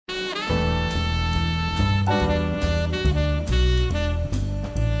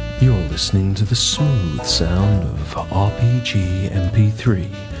listening to the smooth sound of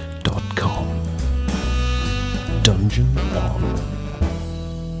RPGMP3.com. Dungeon On.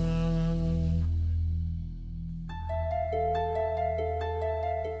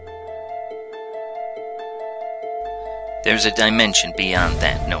 There's a dimension beyond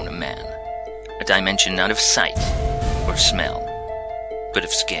that known to man. A dimension not of sight or smell, but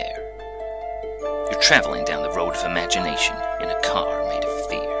of scare. You're traveling down the road of imagination in a car made of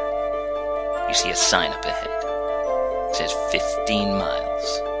fear. You see a sign up ahead. It says 15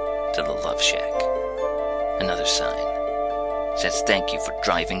 miles to the Love Shack. Another sign says thank you for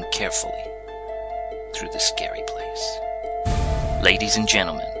driving carefully through the scary place. Ladies and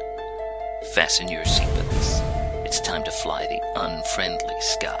gentlemen, fasten your seatbelts. It's time to fly the unfriendly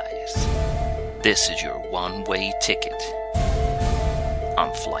skies. This is your one-way ticket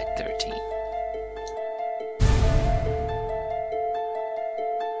on Flight 13.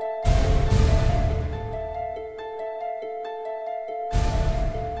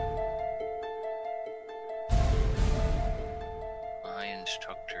 My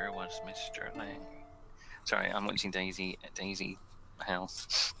instructor was Mr. Lang. Sorry, I'm watching Daisy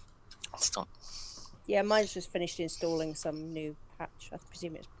House. I'll stop. Yeah, mine's just finished installing some new patch. I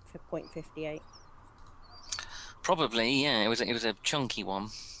presume it's for 0.58. Probably, yeah. It was a chunky one.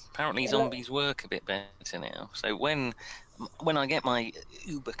 Apparently, zombies work a bit better now. So when I get my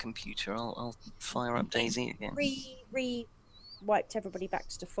Uber computer, I'll fire up Daisy again. Wiped everybody back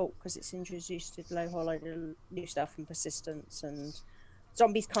to default because it's introduced low hollow new stuff and persistence, and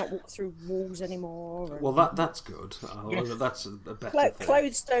zombies can't walk through walls anymore. Well, that's good. That's a better thing.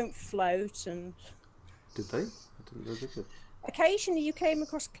 Clothes don't float, and did they? I didn't know they did. Occasionally, you came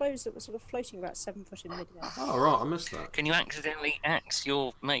across clothes that were sort of floating about 7 foot in midair. Oh, right, I missed that. Can you accidentally axe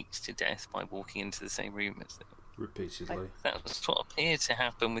your mates to death by walking into the same room as them? Repeatedly. That's what appeared to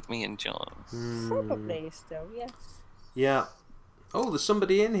happen with me and John. Probably still, yes. Yeah. Oh, there's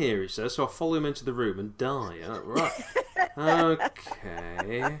somebody in here, he says, so I'll follow him into the room and die. Right.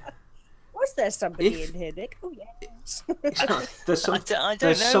 Okay. Was there somebody in here, Nick? Oh, yes. There's I don't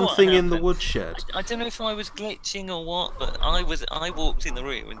there's know something what in the happened. woodshed. I don't know if I was glitching or what, but I walked in the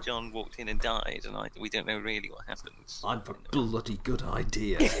room and John walked in and died, and we don't know really what happened. I've a bloody good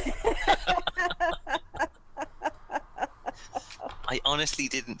idea. I honestly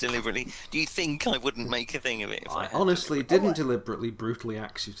didn't deliberately. Do you think I wouldn't make a thing of it? If I honestly didn't deliberately brutally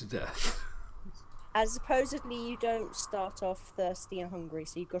axe you to death. As supposedly you don't start off thirsty and hungry,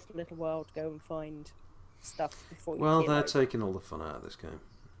 so you've got a little while to go and find stuff before you Well, they're taking all the fun out of this game.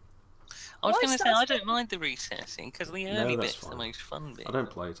 I was going to say, I don't mind the resetting, because the early bit's the most fun bit. I don't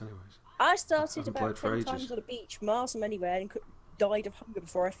play it anyways. I started about 10 times on a beach, miles from anywhere, and died of hunger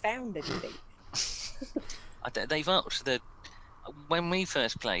before I found anything. They've upped the... When we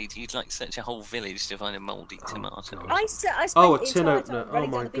first played, you'd like search a whole village to find a mouldy tomato. I spent a the tin entire opener. time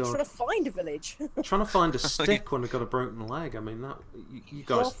running Oh my down the beach god! trying to find a village. Trying to find a stick when I got a broken leg. I mean, that you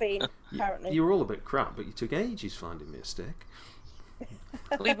guys. Morphine, apparently. You were all a bit crap, but you took ages finding me a stick.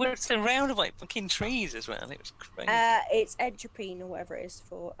 We were surrounded by fucking trees as well. It was crazy. It's edgepine or whatever it is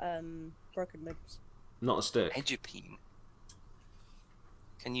for broken limbs. Not a stick. Edgepine.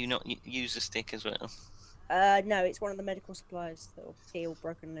 Can you not use a stick as well? No, it's one of the medical supplies that will heal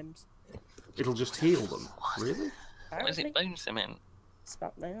broken limbs. It'll just heal them. Really? What is it? Bone cement? It's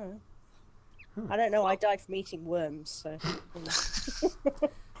about, I don't know. I died from eating worms, so it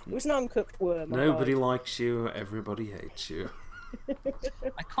was an uncooked worm. Nobody likes you. Everybody hates you.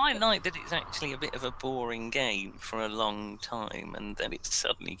 I quite like that it's actually a bit of a boring game for a long time, and then it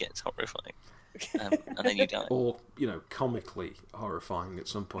suddenly gets horrifying. And then you die. Or, comically horrifying at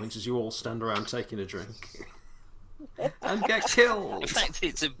some point as you all stand around taking a drink and get killed. In fact,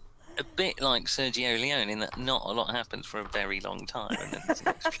 it's a bit like Sergio Leone in that not a lot happens for a very long time, and then there's an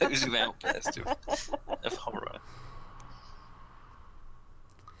explosive outburst of horror.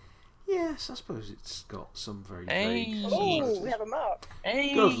 Yes, I suppose it's got some very vague... Oh, we have a mark.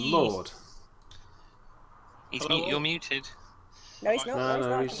 Hey. Good lord. You're muted. No, he's not.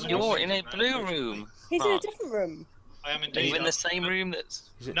 No, he's not. You're in a blue room. He's in a different room. I am indeed. Are you in the same room that's...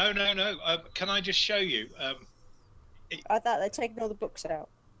 No. Can I just show you? I thought they'd taken all the books out.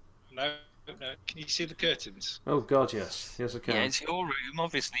 No. Can you see the curtains? Oh, God, yes. Yes, I can. Yeah, it's your room,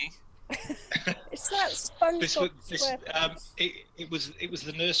 obviously. It's that SpongeBob it was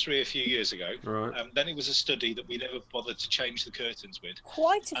the nursery a few years ago. Right. Then it was a study that we never bothered to change the curtains with.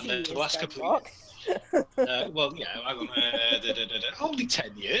 Quite a few years the last ago, couple of well, yeah, only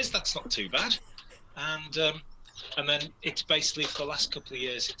 10 years. That's not too bad. And then it's basically for the last couple of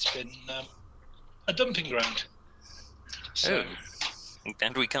years it's been a dumping ground. So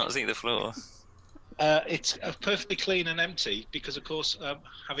And we can't see the floor. It's perfectly clean and empty because, of course,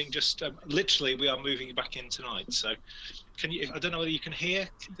 having just literally, we are moving back in tonight. So, can you? I don't know whether you can hear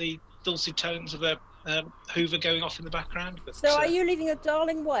the dulcet tones of a Hoover going off in the background. But, So, are you leaving your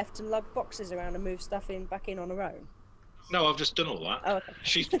darling wife to lug boxes around and move stuff back in on her own? No, I've just done all that. Oh, okay.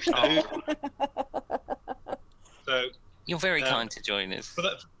 She's so. You're very kind to join us.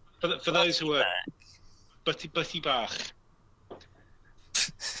 For those who are Buddy Bach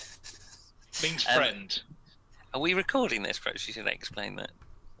means friend. Are we recording this? Perhaps you should explain that.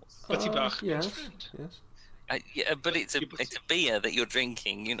 Buddy Bach means Yes. friend. Yes. Yeah, but it's a beer that you're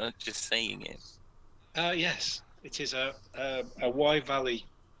drinking. You're not just saying it. Yes, it is a Wye Valley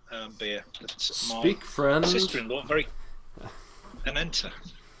beer. That's Speak, my friend. sister-in-law, very Amenta.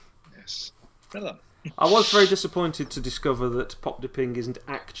 Yes. Hello. I was very disappointed to discover that pop dipping isn't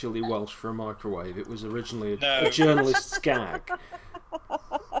actually Welsh for a microwave. It was originally a journalist's gag,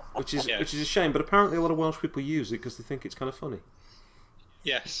 which is a shame. But apparently, a lot of Welsh people use it because they think it's kind of funny.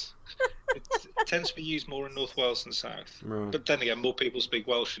 Yes. It tends to be used more in North Wales than South. Right. But then again, more people speak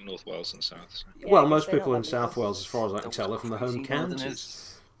Welsh in North Wales than South. So. Yeah, Well, 'cause most they're people not in like South me. Wales, as far as I can tell, are from the home Crazy counties.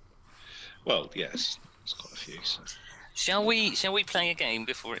 northerners. Well, yes, there's quite a few. So. Shall we play a game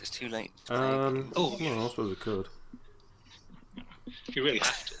before it's too late? To play a game? Oh, Well, I suppose we could. You really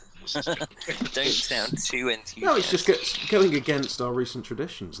have to. Don't sound too enthusiastic. No, it's just going against our recent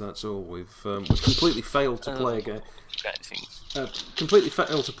traditions. That's all. We've completely failed to play a game. Scratching. Completely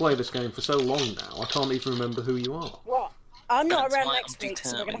failed to play this game for so long now. I can't even remember who you are. What? I'm not That's around why next I'm week,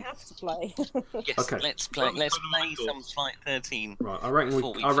 so we're going to determined. have to play. Yes, Okay. let's play. Well, Let's come on, play Michael. some Flight 13. Right, I reckon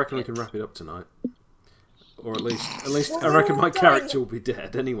Before we we can forget. wrap it up tonight. Or at least Well, I reckon we're my all character dying. will be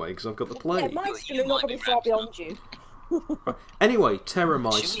dead anyway because I've got the Yeah, plague. mine's You going to not might be be far wrapped beyond you. Right. Anyway, Should we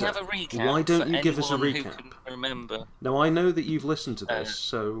Terrormeister, have a recap? why don't for you give us a anyone who recap? can remember. Now I know that you've listened to this,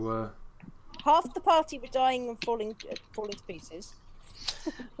 so Half the party were dying and falling to pieces.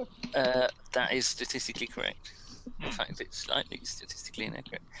 That is statistically correct. In fact, it's slightly statistically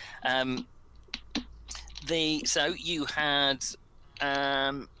inaccurate. So you had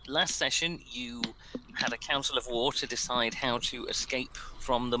last session. You had a council of war to decide how to escape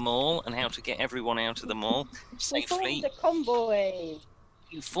from the mall and how to get everyone out of the mall We safely. formed a convoy.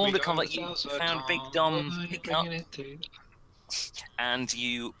 You formed a convoy. You found Big Dom's pickup, and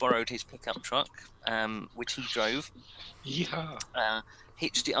you borrowed his pickup truck, which he drove. Yeah.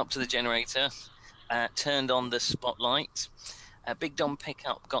 Hitched it up to the generator, turned on the spotlight. Big Dom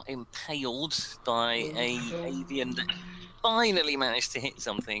pickup got impaled by a avian that finally managed to hit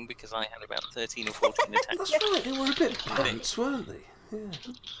something because I had about 13 or 14 attacks. that's right. They were a bit pants, weren't they? Yeah.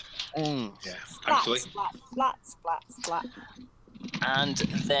 Yeah. Splat, Thankfully. splat, splat, splat, splat. And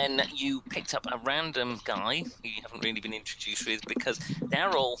then you picked up a random guy who you haven't really been introduced with because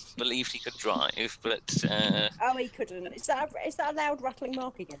Daryl believed he could drive, but Oh, he couldn't. Is that a loud rattling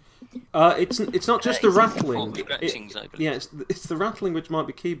mark again? It's not just the it's rattling. pork scratchings, I believe. Yeah, it's the rattling which might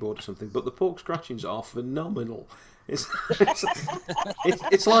be keyboard or something, but the pork scratchings are phenomenal. It's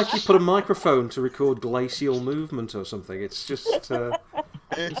like you put a microphone to record glacial movement or something. It's just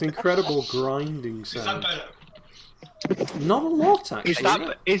it's incredible grinding Is that sound. better? Not a lot actually.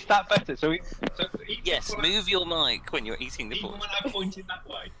 Is that better? So Yes, move your mic when you're eating the Even pork. when I pointed that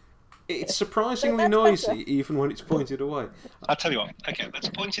way. It's surprisingly That's noisy, better. even when it's pointed away. I'll tell you what. Okay, let's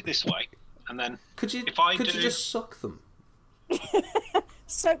point it this way, and then Could you If I could do- you just suck them?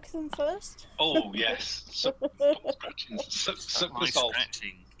 Soak them first. oh yes, suck the My salt.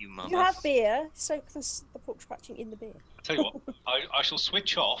 scratching, you mother. You have beer. Soak the pork scratching in the beer. I'll tell you what. I shall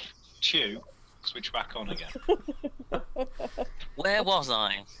switch off, chew, switch back on again. Where was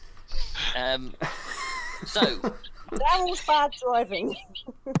I? So Daryl's bad driving.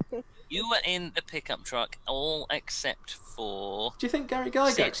 you were in the pickup truck, all except for Do you think Gary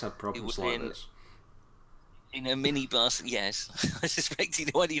Gygax Sid, had problems was like in- this? in a minibus. Yes, I suspect he.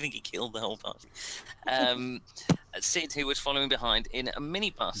 Why do you think he killed the whole party? Sid, who was following behind in a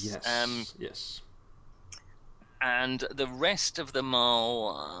minibus. Yes. Yes. And the rest of the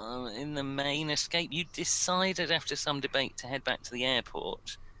mall in the main escape, you decided after some debate to head back to the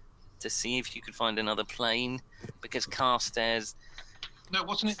airport to see if you could find another plane because Carstairs. No,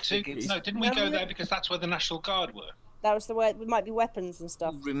 wasn't it too? Because- No, didn't we go there because that's where the National Guard were? That was the way. There might be weapons and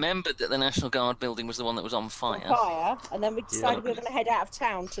stuff. Remembered that the National Guard building was the one that was on fire. Fire, and then we decided we Yeah. were going to head out of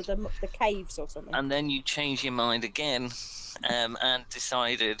town to the caves or something. And then you changed your mind again and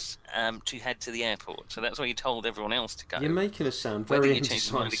decided to head to the airport. So that's why you told everyone else to go. You're making us sound Whether very you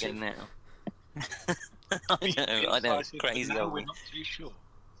change your mind indecisive. again now. I know, it's crazy. No, aren't we're we? not too sure.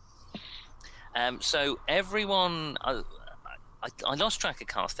 So everyone, I lost track of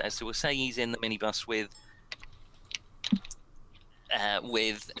Carstairs, so we'll say he's in the minibus with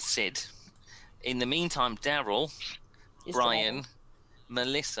Sid. In the meantime, Daryl, Brian,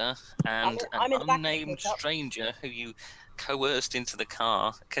 Melissa, and an unnamed stranger who you coerced into the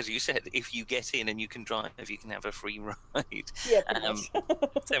car because you said if you get in and you can drive, you can have a free ride. Yeah,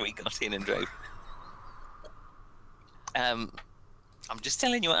 so we got in and drove. I'm just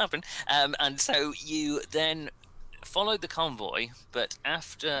telling you what happened. And so you then followed the convoy, but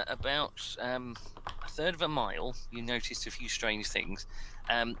after about a third of a mile, you noticed a few strange things.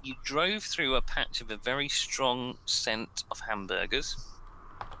 You drove through a patch of a very strong scent of hamburgers.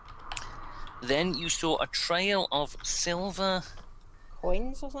 Then you saw a trail of silver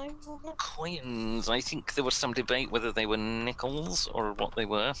coins or something. Coins. I think there was some debate whether they were nickels or what they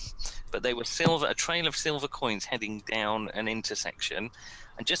were, but they were silver. A trail of silver coins heading down an intersection,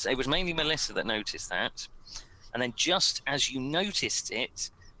 and it was mainly Melissa that noticed that. And then just as you noticed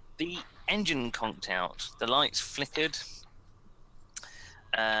it, the engine conked out. The lights flickered.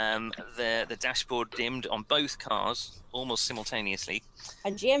 The dashboard dimmed on both cars almost simultaneously.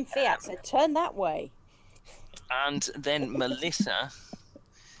 And GM Fiat said, "Turn that way." And then Melissa,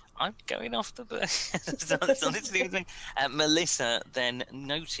 I'm going off the book. Melissa then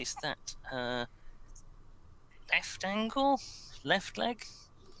noticed that her left leg,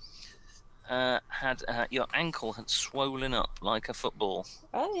 had your ankle had swollen up like a football.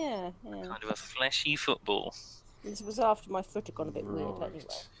 Oh yeah. Kind of a fleshy football. This was after my foot had gone a bit weird anyway.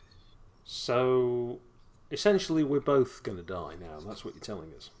 So, essentially, we're both going to die now. That's what you're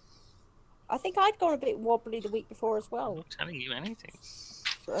telling us. I think I'd gone a bit wobbly the week before as well. I'm not telling you anything.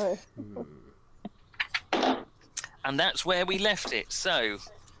 So. And that's where we left it. So,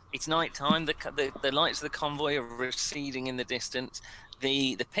 it's night time. The lights of the convoy are receding in the distance.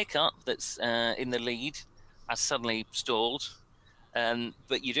 The pickup that's in the lead has suddenly stalled.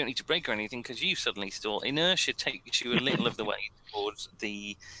 But you don't need to brake or anything because you suddenly stall. Inertia takes you a little of the way towards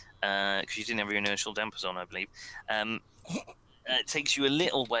the... because you didn't have your inertial dampers on, I believe. It takes you a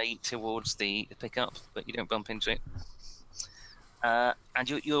little way towards the pickup, but you don't bump into it. And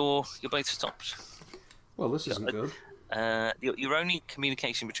you're both stopped. Well, this isn't good. Your only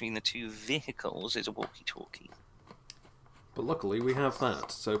communication between the two vehicles is a walkie-talkie. But luckily we have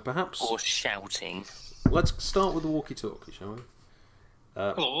that, so perhaps... Or shouting. Let's start with the walkie-talkie, shall we?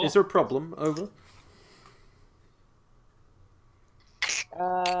 Is there a problem? Over?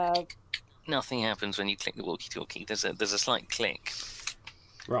 Nothing happens when you click the walkie-talkie. There's a slight click.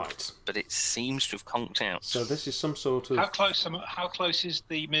 Right. But it seems to have conked out. So this is some sort of... How close is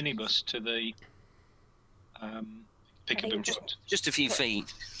the minibus to the pickup in front? Just a few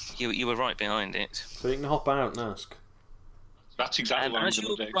feet. You were right behind it. So you can hop out and ask. That's exactly what I'm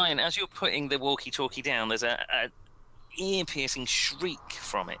going to do. Brian, as you're putting the walkie-talkie down, there's a ear-piercing shriek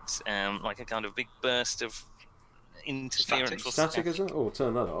from it, like a kind of big burst of interference. Static, is it? Oh,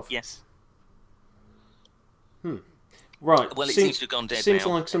 turn that off. Yes. Right. Well, it seems to have gone dead Seems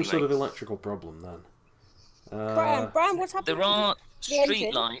now, like some sort of electrical problem then. Brian, what's happening? There are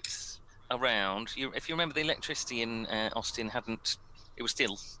street lights around. If you remember, the electricity in Austin it was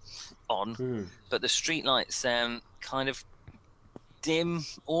still on, but the street lights kind of dim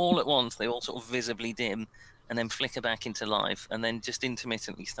all at once. They all sort of visibly dim and then flicker back into life and then just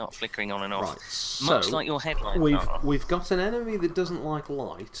intermittently start flickering on and off. Right. Much So like your headlights we've got an enemy that doesn't like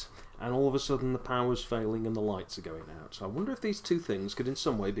light, and all of a sudden the power's failing and the lights are going out. So I wonder if these two things could in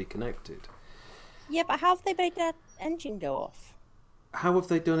some way be connected. Yeah, but how have they made that engine go off? How have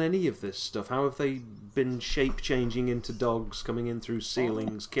they done any of this stuff? How have they been shape-changing into dogs, coming in through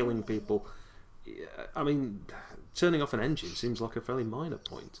ceilings, killing people? I mean, turning off an engine seems like a fairly minor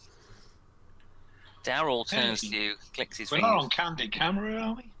point. Daryl turns to you, clicks his fingers. We're not on candid camera,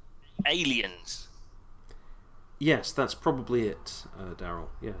 are we? Aliens. Yes, that's probably it, Daryl.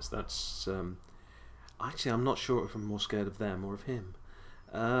 Yes, that's... Actually, I'm not sure if I'm more scared of them or of him.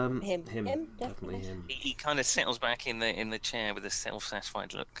 Him, definitely him. He kind of settles back in the chair with a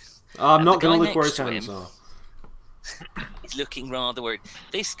self-satisfied look. I'm not going to look where his hands are. He's looking rather worried.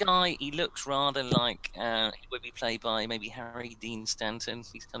 This guy, he looks rather like he would be played by maybe Harry Dean Stanton.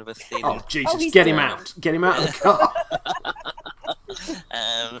 He's kind of a thin... Oh, Jesus, get him out! Get him out of the car!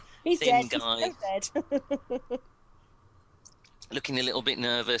 He's thin dead. guy. He's so dead. Looking a little bit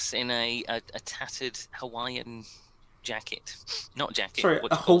nervous in a tattered Hawaiian jacket. Not jacket. Sorry,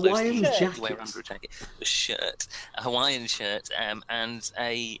 a Hawaiian jacket? Wear under a jacket. A shirt. A Hawaiian shirt and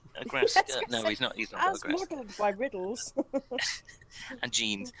a grass skirt. No, he's not got a grass skirt. Modelled by Riddles. And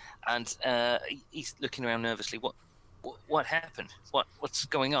jeans. And he's looking around nervously. What happened? What's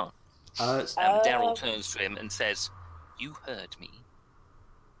going on? Daryl turns to him and says, You heard me.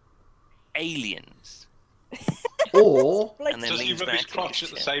 Aliens. Or, And then Does he leans rub his back in crotch his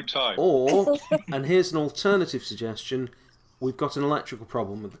at the chair. same time? or, and here's an alternative suggestion, we've got an electrical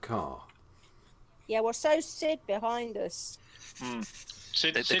problem with the car. Yeah, well, so's Sid behind us.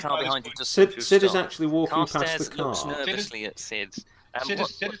 The car behind you just Sid is actually walking past the Carstairs car. looks nervously at Sid. Sid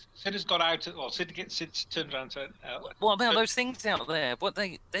has got out. Well, Sid turned around to. What about those things out there? What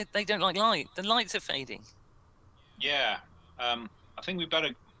they don't like light. The lights are fading. Yeah, I think we better.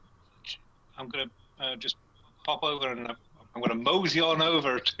 I'm gonna just pop over and I'm gonna mosey on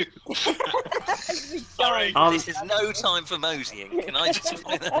over to. Sorry, this is no time for moseying. Can I just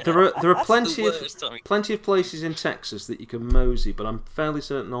point that out? There are plenty of places in Texas that you can mosey, but I'm fairly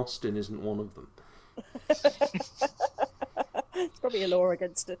certain Austin isn't one of them. It's probably a law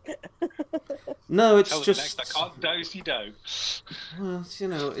against it. No, it's Tell just. next, I can't do. Well, you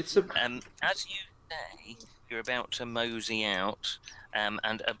know, it's a. As you say, you're about to mosey out,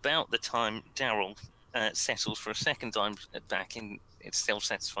 and about the time Daryl settles for a second time back in its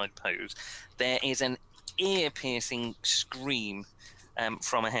self-satisfied pose, there is an ear-piercing scream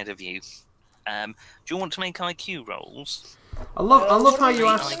from ahead of you. Do you want to make IQ rolls? I love how you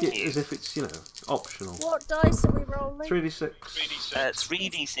ask it as if it's, optional. What dice are we rolling? 3d6.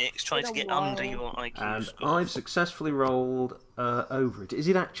 3d6. Try to get under your IQ And score. I've successfully rolled over it. Is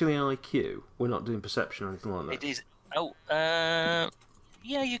it actually IQ? We're not doing perception or anything like that. It is. Oh,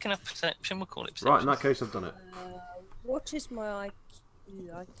 yeah, you can have perception. We'll call it perception. Right, in that case, I've done it. What is my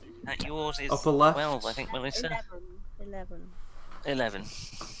IQ? Yours is upper left. 12, I think, Melissa. 11.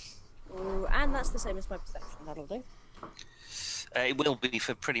 Oh, and that's the same as my perception. That'll do. It will be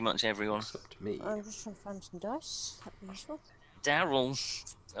for pretty much everyone. Except me. I'm just trying to find some dice. That'd be useful. Daryl,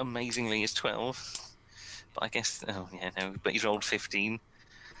 amazingly, is 12. But I guess, but he's rolled 15.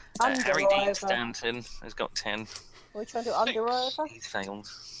 Harry Dean Stanton has got 10. Are we trying to do under or over? He's failed.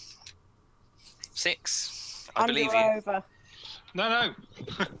 6. I Under believe or you. over? No.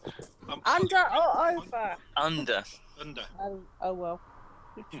 Under or over? Under. Oh well.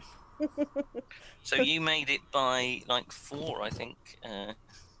 So you made it by like 4, I think.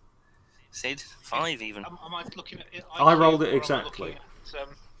 Sid, 5 even. Am I looking at it? I rolled it exactly.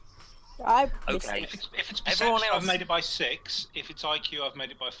 Okay. If it's perception, I've made it by 6. If it's IQ, I've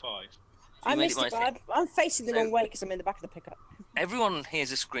made it by 5. I missed it, but I'm facing the wrong way because I'm in the back of the pickup. Everyone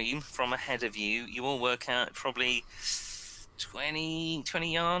hears a scream from ahead of you. You all work out probably 20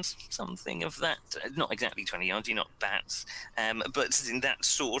 yards, something of that. Not exactly 20 yards, you're not bats, but in that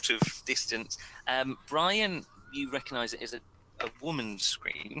sort of distance. Brian, you recognise it as a woman's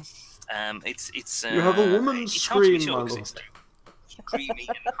scream. It's you have a woman's scream, my lord. It's screamy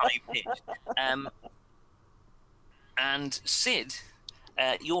and high pitched. And Sid,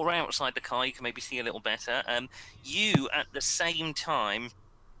 you're outside the car. You can maybe see a little better. You at the same time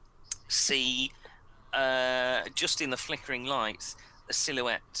see, just in the flickering lights, the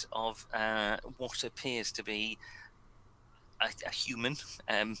silhouette of what appears to be a human,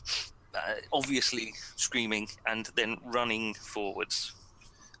 obviously screaming and then running forwards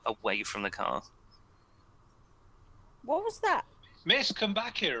away from the car. What was that? Miss, come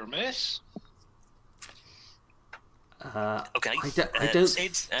back here, miss. Okay. I don't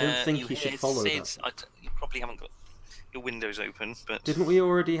Sid, think you should follow Sid, that. You probably haven't got your windows open, but Didn't we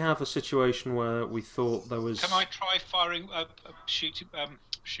already have a situation where we thought there was... Can I try firing, shooting?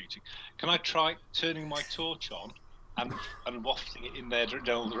 Can I try turning my torch on and wafting it in their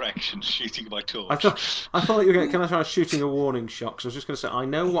general direction, shooting my torch? I thought you were going to... Can I try shooting a warning shot? Because I was just going to say, I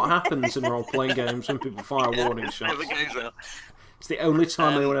know what happens in role-playing games when people fire warning shots. never goes well. It's the only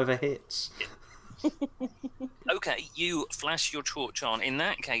time anyone ever hits. Okay, you flash your torch on. In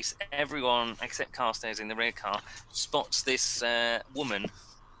that case, everyone except Carstairs in the rear car spots this woman.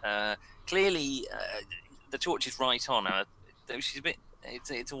 Clearly, the torch is right on her. Though she's a bit,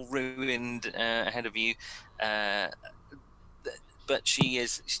 it's all ruined ahead of you. But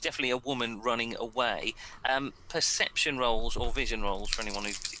she's definitely a woman running away. Perception rolls or vision rolls for anyone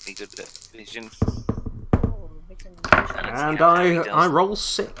who's particularly good at vision. And I roll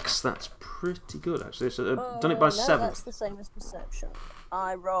 6. That's pretty good, actually. So done it by 7. That's the same as perception.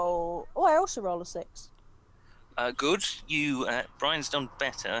 I also roll a 6. Good. You, Brian's done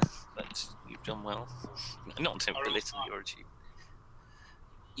better, but you've done well. Not to belittle your achievement.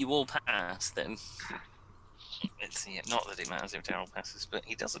 You all pass, then. Let's see. Not that it matters if Daryl passes, but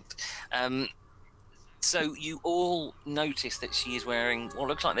he doesn't. So you all notice that she is wearing what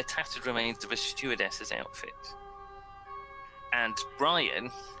looks like the tattered remains of a stewardess's outfit. And Brian...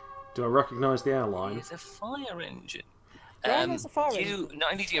 Do I recognise the airline? Is a fire engine. You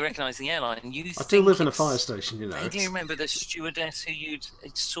not only do you recognise the airline, I do live in a fire station, you know. Do you remember the stewardess who you'd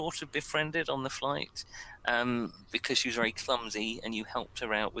sort of befriended on the flight because she was very clumsy and you helped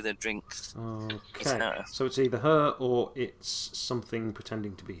her out with her drinks? Okay, so it's either her or it's something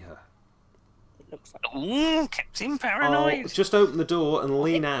pretending to be her. It looks like. Ooh, Captain Paranoid. I'll just open the door and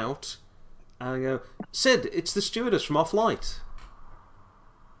lean out and go, Sid, it's the stewardess from our flight.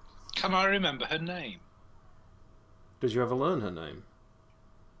 Can I remember her name? Did you ever learn her name?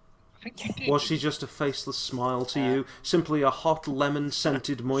 I think you did. Was she just a faceless smile to you? Simply a hot,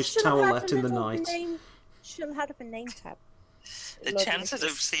 lemon-scented, moist towelette in the night? She'll have a name tab. The chances of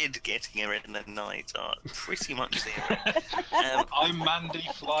Sid getting her in the night are pretty much zero. I'm Mandy,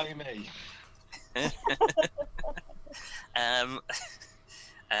 fly me.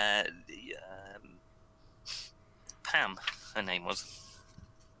 Pam, her name was.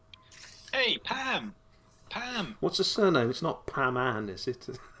 Hey, Pam! Pam! What's her surname? It's not Pam Ann, is it?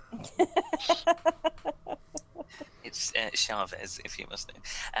 It's Chavez, if you must know.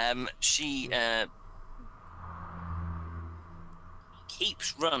 She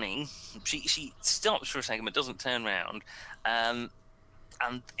keeps running. She stops for a second but doesn't turn round. And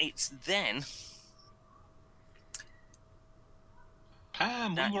it's then...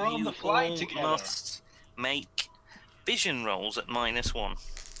 Pam, we were on the flight together. Must make vision rolls at -1.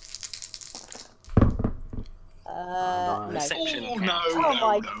 No. Perception. Oh, no,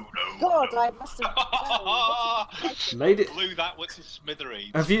 my God, I must have Made it. Blew that one to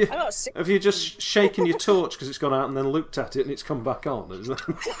smithereens. Have you just shaken your torch because it's gone out and then looked at it and it's come back on? Is that...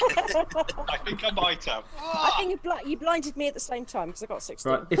 I think I might have. I think you blinded me at the same time because I got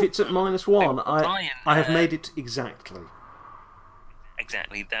 16. Right, if it's at -1, Brian, I have made it exactly.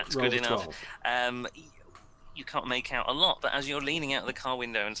 Exactly, that's Roll good a enough. 12. You can't make out a lot, but as you're leaning out of the car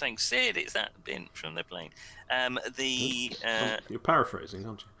window and saying, Sid, it's that bin from the plane. You're paraphrasing,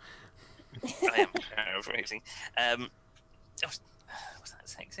 aren't you? I am paraphrasing. Was that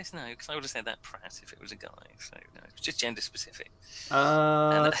sexist? No, because I would have said that Pratt if it was a guy. So no, it's just gender specific.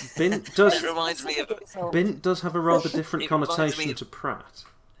 Bint does. That reminds me of. Bint does have a rather different connotation to Pratt.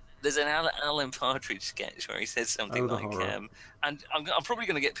 There's an Alan Partridge sketch where he says something like, and I'm probably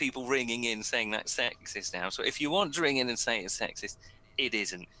going to get people ringing in saying that's sexist now. So if you want to ring in and say it's sexist, it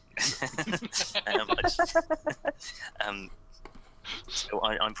isn't. So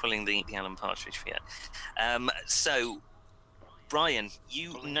I'm pulling the Alan Partridge for you. So, Brian,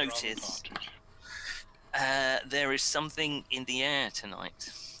 you notice there is something in the air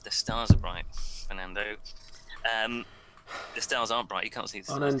tonight. The stars are bright, Fernando. The stars aren't bright, you can't see the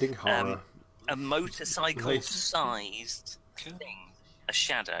stars. Unending horror. A motorcycle-sized thing, a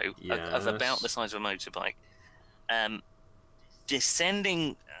shadow of about the size of a motorbike,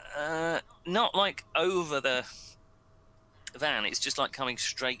 descending, not like over the van, it's just like coming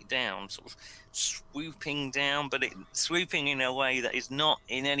straight down, sort of swooping down, but swooping in a way that is not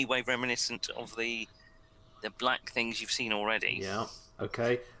in any way reminiscent of the black things you've seen already. Yeah,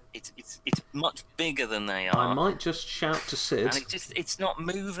 okay. It's much bigger than they are. I might just shout to Sid. And it's not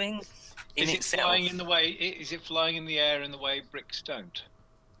moving in Is it itself. flying in the way? Is it flying in the air in the way bricks don't?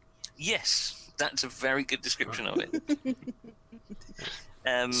 Yes, that's a very good description of it.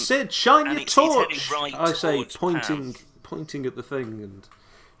 Sid, shine your torch! It's right I say, pointing at the thing and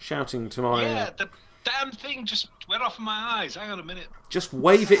shouting to my... Yeah, the damn thing just went off my eyes. Hang on a minute. Just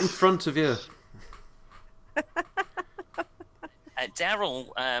wave it in front of you.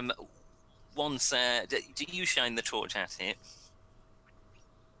 Daryl wants... do you shine the torch at it?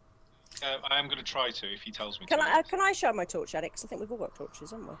 I am going to try to if he tells me Can to. Can I shine my torch at it? Because I think we've all got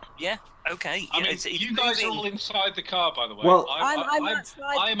torches, haven't we? Yeah, okay. I mean, you guys are all inside the car, by the way. Well, I'm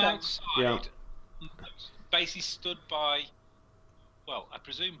outside. I'm outside, yeah. basically stood by, well, I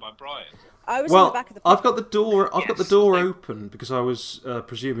presume by Brian. I was in the back of the I've got the door. I've got the door open because I was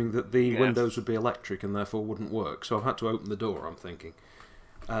presuming that the windows would be electric and therefore wouldn't work. So I've had to open the door. I'm thinking.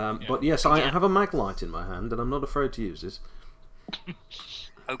 But yes, I have a mag light in my hand, and I'm not afraid to use it.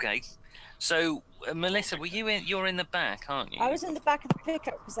 Okay. So, Melissa, you're in the back, aren't you? I was in the back of the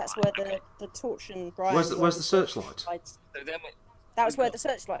pickup because that's where the torch and Brian... Where's the searchlight? That was where the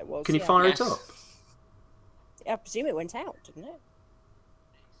searchlight was. Can you fire it up? I presume it went out, didn't it?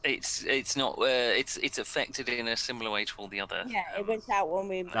 It's not. It's affected in a similar way to all the other. Yeah, it went out when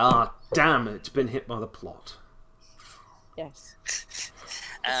we... Ah, damn it! It's been hit by the plot. Yes. It's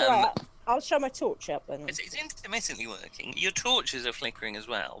alright. I'll show my torch up then. It's intermittently working. Your torches are flickering as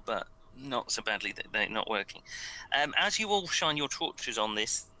well, but not so badly that they're not working. As you all shine your torches on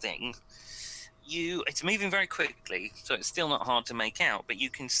this thing, it's moving very quickly, so it's still not hard to make out, but you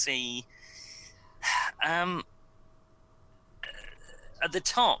can see at the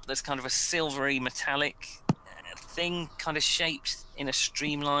top, there's kind of a silvery metallic thing, kind of shaped in a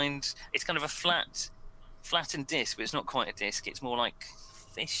streamlined. It's kind of a flattened disc, but it's not quite a disc. It's more like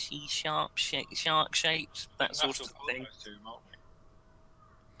fishy, shark shaped, that sort of thing.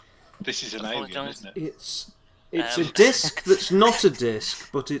 This is an alien, isn't it? It's a disc that's not a disc,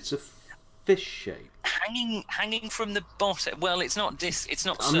 but it's a fish shape. Hanging from the bottom. Well, it's not disc. It's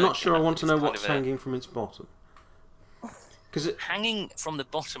not. I'm not sure I want to know what's hanging from its bottom. Hanging from the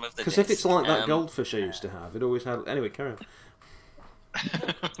bottom of the disc. Because if it's like that goldfish I used to have, it always had. Anyway, carry on.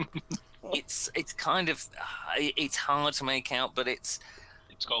 It's kind of it's hard to make out, but it's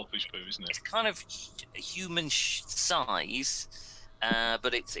goldfish poo, isn't it? It's kind of human size,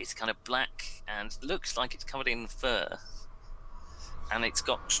 but it's kind of black and looks like it's covered in fur, and it's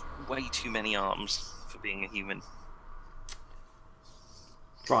got way too many arms for being a human.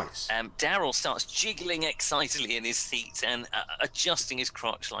 Right. Daryl starts jiggling excitedly in his seat and adjusting his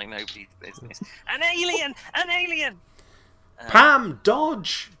crotch like nobody's business. An alien! An alien! Pam,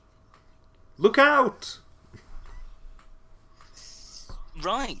 dodge! Look out!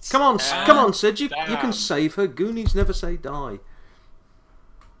 Right. Come on, Sid. You can save her. Goonies never say die.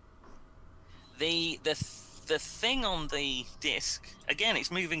 The thing on the disc, again,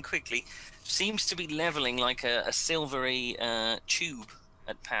 it's moving quickly, seems to be levelling like a silvery tube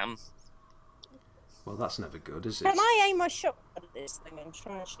at Pam. Well, that's never good, is it? Can I aim my shot at this thing and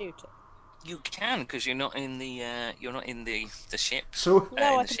try and shoot it? You can, because you're not in the ship. So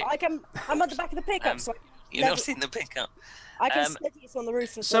no, I can. I'm at the back of the pickup, so you're not in the pickup. I can steady it on the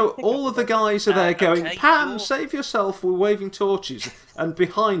roof. So all of the guys are there going, okay, Pam, save yourself! We're waving torches, and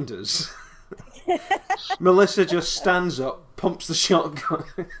behind us, Melissa just stands up, pumps the shotgun.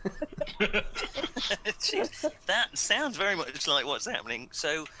 That sounds very much like what's happening.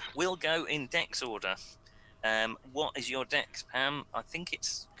 So we'll go in dex order. What is your dex, Pam? I think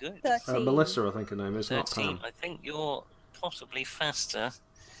it's good. 13. Melissa, I think her name is, 13. not Pam. I think you're possibly faster.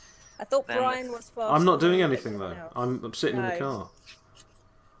 I thought Brian was faster. I'm not doing anything though. I'm sitting in the car.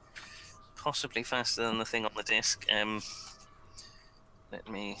 Possibly faster than the thing on the disc. Let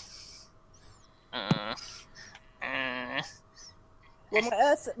me. Well,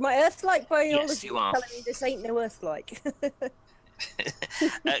 my Earth-like biology you are. is telling me this ain't no Earth-like.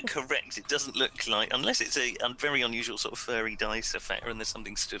 Correct. It doesn't look like, unless it's a very unusual sort of furry dice affair, and there's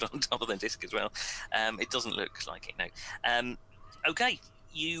something stood on top of the disc as well. It doesn't look like it. No. Okay.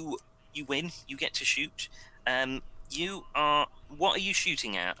 You win. You get to shoot. You are. What are you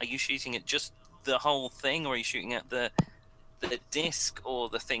shooting at? Are you shooting at just the whole thing, or are you shooting at the disc, or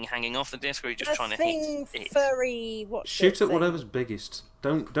the thing hanging off the disc, or are you just trying to hit it? Furry. Shoot at whatever's biggest.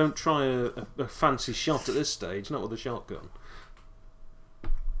 Don't try a fancy shot at this stage. Not with a shotgun.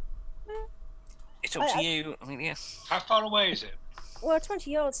 It's up to you. I mean, yeah. How far away is it? Well, 20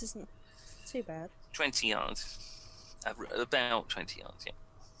 yards isn't too bad. 20 yards. About 20 yards, yeah.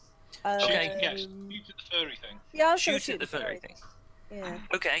 Okay, yes. Shoot at the furry thing. Yeah, I'll shoot at the furry thing. Yeah.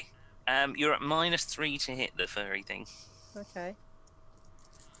 Okay. You're at -3 to hit the furry thing. Okay.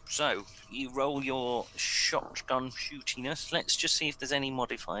 So, you roll your shotgun shootiness. Let's just see if there's any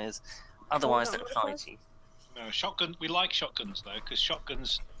modifiers. Otherwise, that applies to you. No, shotgun. We like shotguns, though, because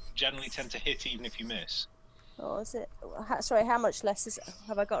shotguns generally tend to hit even if you miss. Oh, is it? Sorry, how much less is it?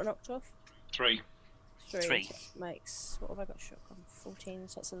 Have I got knocked off? 3. 3. Makes, what have I got shotgun? 14,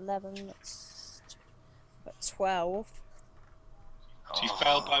 so that's 11, that's about 12. So you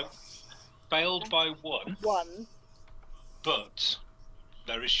failed by 1. 1. But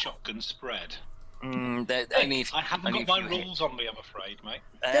there is shotgun spread. Only if, I haven't got my rules on me, I'm afraid, mate.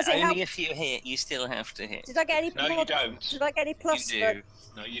 Only if you hit, you still have to hit. Did I get any? No, you don't. Did I get any plus? You do.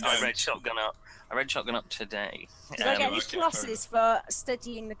 No, you don't. I read shotgun up today. Did I get any pluses for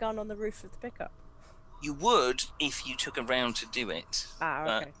steadying the gun on the roof of the pickup? You would if you took a round to do it. Okay.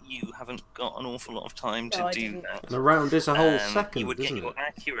 But you haven't got an awful lot of time to do that. And a round is a whole second, you would isn't get your it?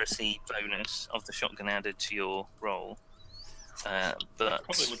 accuracy bonus of the shotgun added to your roll. But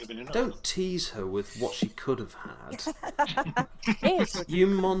Probably would have been enough. Don't tease her with what she could have had. Yes. You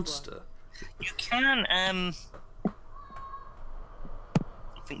monster. you can. I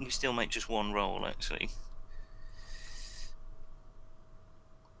think you still make just one roll, actually.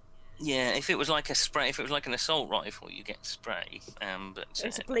 Yeah, if it was like a spray, if it was like an assault rifle, you get spray. But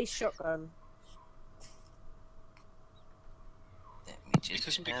It's a police shotgun. let me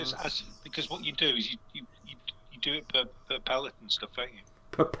just, Because what you do is you do it per pellet and stuff, don't you?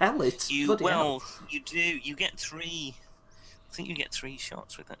 Per pellet? Bloody hell. you do. You get 3. I think you get 3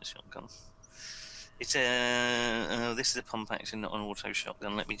 shots with that shotgun. It's this is a pump action, not an auto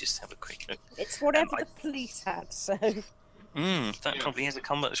shotgun. Let me just have a quick look. It's whatever the police had, so. That probably is a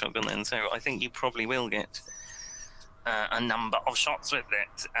combat shotgun then, so I think you probably will get a number of shots with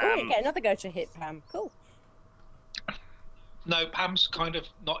it. You get another go to hit, Pam. Cool. No, Pam's kind of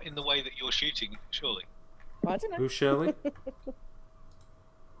not in the way that you're shooting, surely. Well, I don't know. Who's Shirley?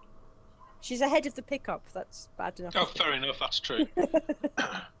 She's ahead of the pickup. That's bad enough. Oh, fair enough. That's true.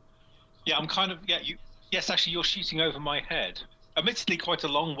 Yeah, I'm kind of Yes, actually, you're shooting over my head. Admittedly, quite a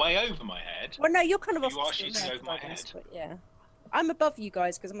long way over my head. Well, no, you're kind of off. You are shooting over my head. But yeah, I'm above you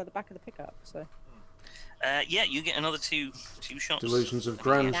guys because I'm at the back of the pickup. So. Yeah, you get another two shots. Delusions of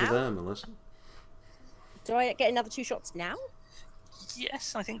grandeur there, Melissa. Do I get another 2 shots now?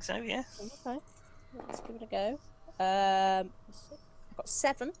 Yes, I think so. Yeah. Okay, let's give it a go. I've got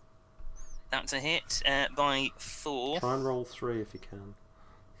 7. That's a hit by 4. Try and roll 3 if you can.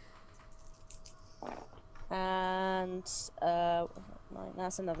 And 9,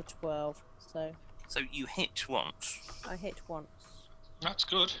 that's another 12. So you hit once. I hit once. That's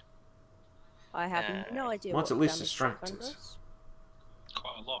good. I have no idea. Well, that's what at least damage distracted. shotgun does.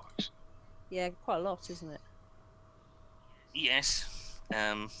 Quite a lot. Yeah, quite a lot, isn't it? Yes.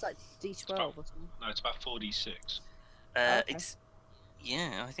 It's like D12 or something. No, it's about 4d6. Okay. It's.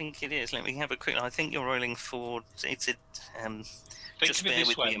 Yeah, I think it is. Let me have a quick. I think you're rolling 4. It's a. Just bear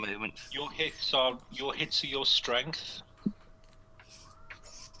with me a moment. Your hits are your strength.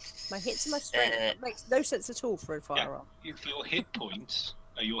 My hits are my strength. That makes no sense at all for a firearm. If your hit points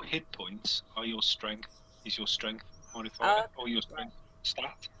are your strength, is your strength modifier or your strength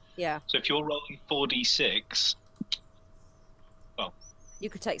stat. Yeah. So if you're rolling 4d6, well, you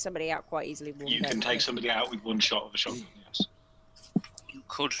could take somebody out quite easily. You can take somebody out with one shot of a shotgun. Yes. You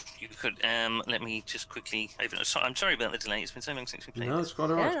could. Let me just quickly open it. I'm sorry about the delay. It's been so long since we played. No, it's quite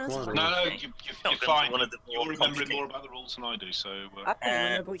alright. Yeah, No, you're fine. You're remembering more about the rules than I do, so. I can't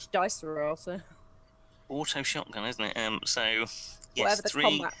remember which dice to roll, so. Auto shotgun, isn't it? So yes, Whatever the 3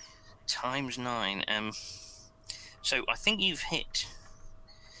 combat. times 9. So I think you've hit.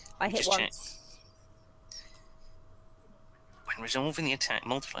 I hit just once. check. When resolving the attack,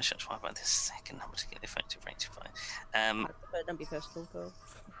 multiply shots fired by the second number to get the effective rate of fire. Don't be personal, girl.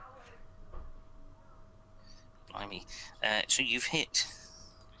 Blimey. So you've hit.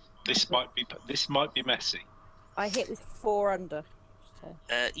 This might be messy. I hit with 4 under. So.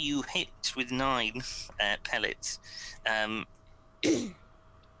 You hit with 9 pellets, which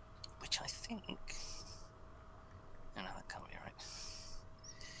I think. No, that can't be right.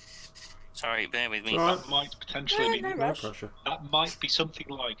 Sorry, bear with me. Right. That might potentially be. No pressure. That might be something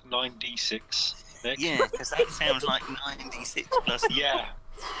like 9d6. Nick. Yeah, because that sounds like 96 plus. Yeah.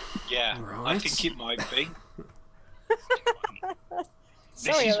 Right. I think it might be.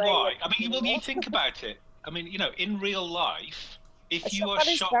 Sorry, This is Elaine. why. I mean, well, you think about it. I mean, in real life, if you are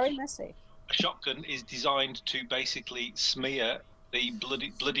shot, very messy. a shotgun is designed to basically smear the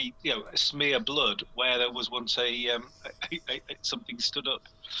bloody, smear blood where there was once a something stood up.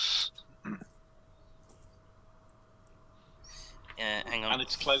 Yeah, hang on. And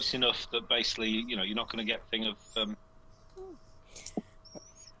it's close enough that basically, you're not going to get a thing of.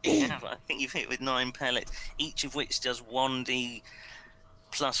 Yeah, I think you've hit with 9 pellets, each of which does 1d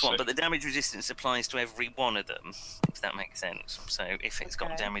plus 1, but the damage resistance applies to every one of them, if that makes sense. So if it's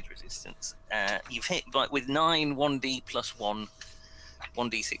got damage resistance, you've hit with 9 1d plus 1,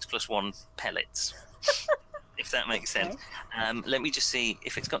 1d6 plus 1 pellets, if that makes sense. Let me just see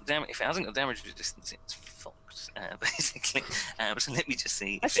if it's got if it hasn't got damage resistance, it's fucked. Basically, so let me just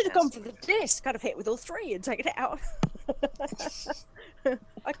see. I should have gone for the disc. I'd have hit with all 3 and taken it out.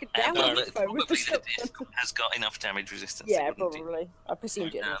 I could download the phone with the disc has got enough damage resistance. Yeah, probably. I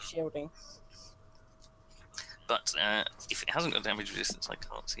presumed it was shielding. But if it hasn't got damage resistance, I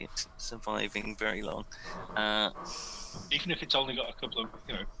can't see it surviving very long. Even if it's only got a couple of,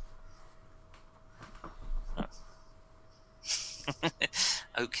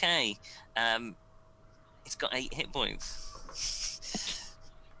 Okay. It's got 8 hit points.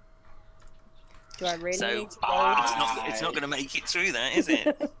 Do I really need to roll it's not going to make it through that, is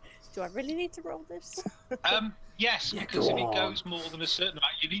it? Do I really need to roll this? Yes, because if it goes more than a certain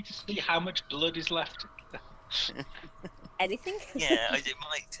amount, you need to see how much blood is left. Anything? Yeah, it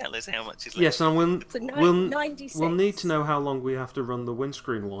might tell us how much is left. Yes, and we'll 96. we'll need to know how long we have to run the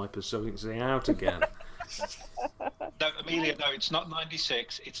windscreen wipers so we can see out again. No, Amelia, no, it's not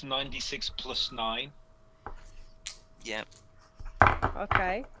 96. It's 96 plus 9. Yeah.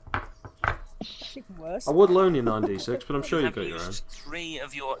 Okay. That's even worse. I would loan you 9d6, but I'm sure you've got your own. used 3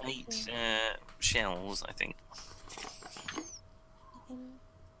 of your 8 shells, I think.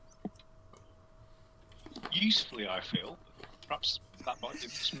 Usefully, I feel. Perhaps that might be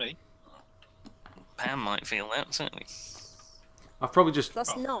just me. Pam might feel that, certainly. I've probably just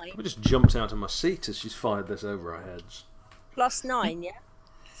 +9. jumped out of my seat as she's fired this over our heads. +9, yeah.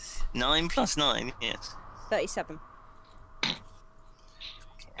 9 plus 9, yes. 37.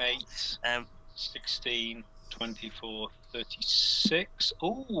 8, 16, 24, 36.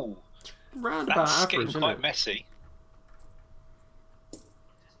 Ooh, Round about that's average, getting isn't quite it? messy.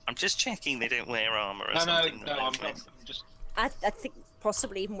 I'm just checking they don't wear armour or No, something. I'm just. I think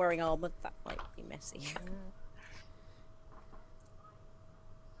possibly even wearing armour, that might be messy.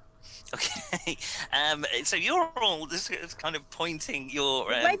 Okay, so you're all just kind of pointing your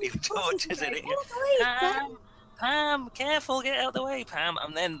torches at it. Pam, careful, get out of the way, Pam.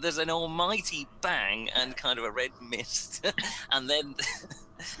 And then there's an almighty bang and kind of a red mist, and then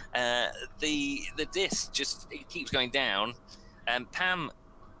the disc it keeps going down, and Pam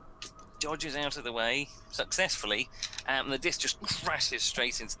dodges out of the way successfully, and the disc just crashes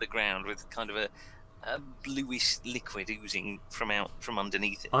straight into the ground with kind of a bluish liquid oozing from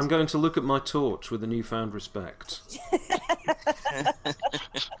underneath it. I'm going to look at my torch with a newfound respect.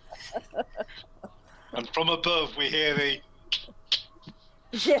 And from above we hear the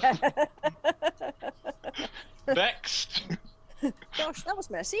Yeah. Vexed. Gosh, that was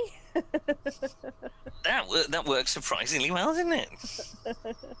messy. That works surprisingly well, didn't it?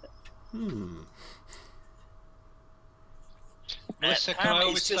 Melissa, can Pam I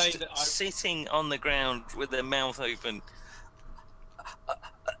always is say just that sitting on the ground with her mouth open.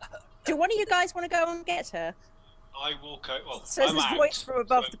 Do one of you guys want to go and get her? I walk out. Well, Says I'm his out, voice from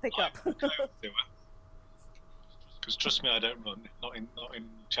above to pick I up. walk over to her. Because trust me, I don't run. Not in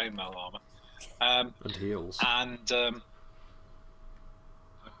chainmail armor. And heels. And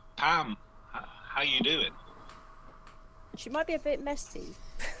Pam, how you doing? She might be a bit messy.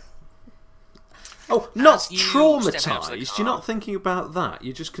 Oh, not As you step out of the traumatised. You're car- not thinking about that.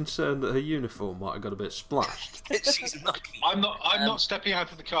 You're just concerned that her uniform might have got a bit splashed. She's mucky. I'm not stepping out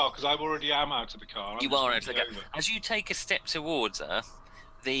of the car because I already am out of the car. I'm You just are out of the looking car. over. As you take a step towards her,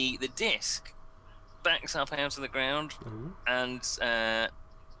 the disc backs up out of the ground and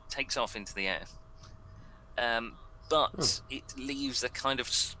takes off into the air. But it leaves a kind of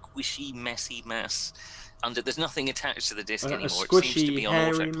squishy, messy mass under. There's nothing attached to the disc A anymore. It seems to squishy, be on hairy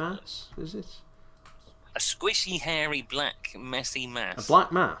autopilot. mass, is it? A squishy, hairy, black, messy mass. A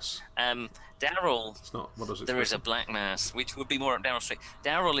black mass? Daryl. It's not what I was expecting. There is a black mass, which would be more up Daryl's street.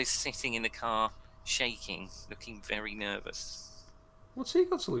 Daryl is sitting in the car, shaking, looking very nervous. What's he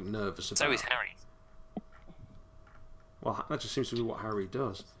got to look nervous about? So is Harry. Well, that just seems to be what Harry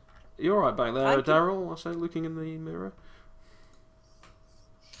does. You alright back there, I'm- Daryl? I say, looking in the mirror.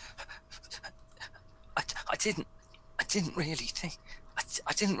 I didn't really think.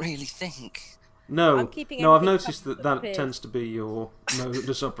 I didn't really think. No, I'm keeping no, I've everything noticed covered that with beer. tends to be your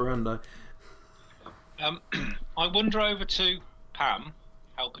modus operandi. I wander over to Pam,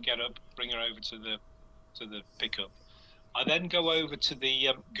 help her get up, bring her over to the pickup. I then go over to the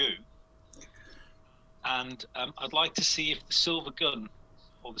goo, and I'd like to see if the silver gun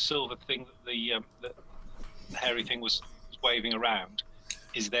or the silver thing that the hairy thing was waving around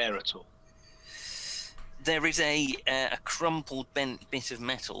is there at all. There is a crumpled, bent bit of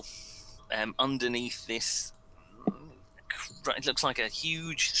metal underneath this. It looks like a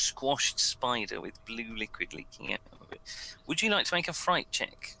huge squashed spider with blue liquid leaking out of it. Would you like to make a fright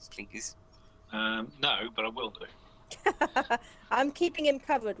check, please? No, but I will do. I'm keeping him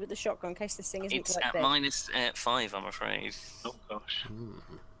covered with the shotgun in case this thing isn't It's quite at big. -5, I'm afraid. Oh gosh.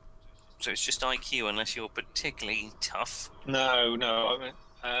 So it's just IQ unless you're particularly tough. No.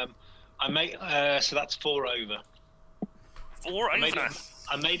 I made so that's 4 over. 4 over.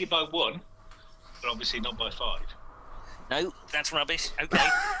 I made it by 1, but obviously not by 5. No, that's rubbish. Okay.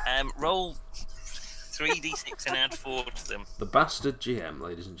 Roll 3d6 and add 4 to them. The bastard GM,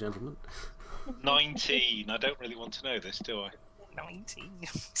 ladies and gentlemen. 19. I don't really want to know this, do I? 19.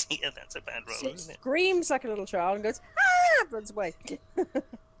 Dear, that's a bad roll, So it isn't it? screams like a little child and goes, ah, runs away.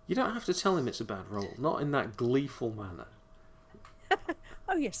 You don't have to tell him it's a bad roll, not in that gleeful manner.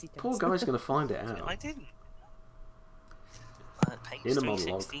 Oh, yes, he does. Poor guy's going to find it I out. didn't. Page In a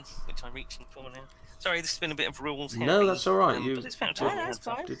monologue. 360, which I'm reaching for now. Sorry, this has been a bit of rules. No, heavy, that's all right. You but it's about Oh, time. that's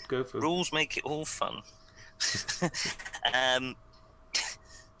fine. did go for. Rules make it all fun.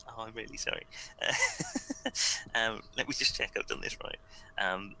 Oh, I'm really sorry. Let me just check I've done this right.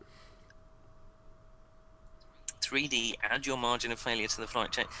 3D, add your margin of failure to the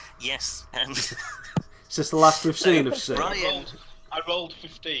flight check. Yes. Is this the last we've seen of Sid? Brian, I rolled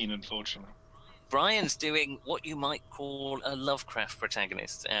 15, unfortunately. Brian's doing what you might call a Lovecraft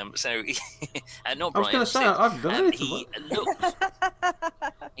protagonist. So, not I was Brian. going to say, Sid. I've done anything.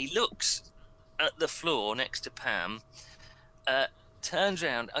 He looks at the floor next to Pam, turns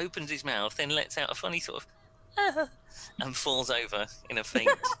around, opens his mouth, then lets out a funny sort of and falls over in a faint.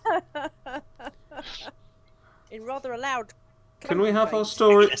 In rather a loud. Can we have our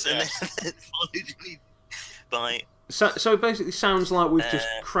story? Yes, and then followed by. So it basically sounds like we've just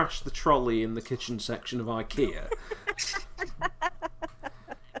crashed the trolley in the kitchen section of IKEA.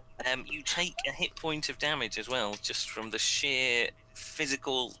 You take a hit point of damage as well, just from the sheer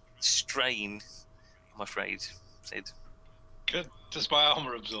physical strain. I'm afraid, Sid. Good. Does my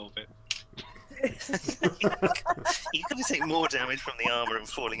armour absorb it? You could take more damage from the armour and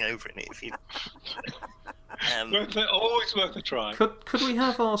falling over in it if you. Always worth a try. Could we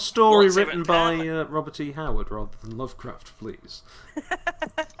have our story written by Robert E. Howard rather than Lovecraft, please?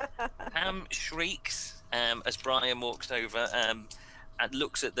 Pam shrieks as Brian walks over and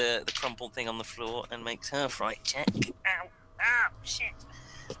looks at the crumpled thing on the floor and makes her fright check. Ow! Ow! Shit!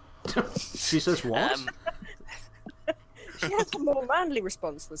 She says what? She has a more manly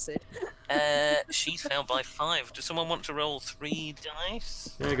response than Sid. She's failed by 5. Does someone want to roll 3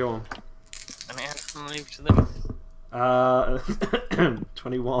 dice? Yeah, go on. And add 5 to them?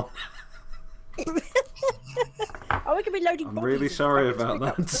 21. Oh, we could be loading. I'm really sorry about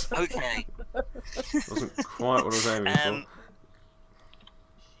that. Okay. Wasn't quite what I was aiming for.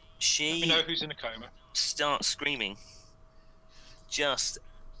 She Let me know who's in a coma. Starts screaming. Just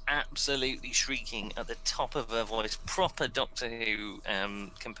absolutely shrieking at the top of her voice. Proper Doctor Who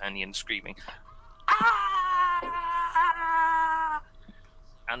companion screaming. Ah!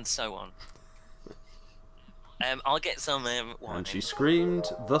 And so on. I'll get some wine. And she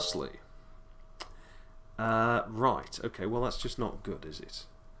screamed thusly. Right, okay, well that's just not good, is it?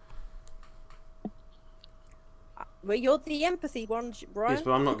 Well, you're the empathy one, Brian. Yes,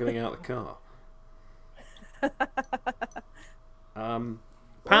 but I'm not getting out of the car. Pam,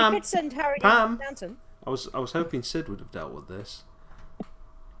 we could send Harry Pam. Stanton. I was hoping Sid would have dealt with this.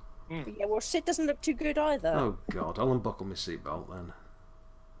 Yeah, well, Sid doesn't look too good either. Oh God, I'll unbuckle my seatbelt then.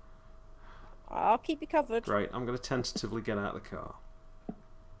 I'll keep you covered. Great, I'm going to tentatively get out of the car.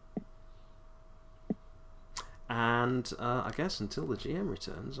 And I guess until the GM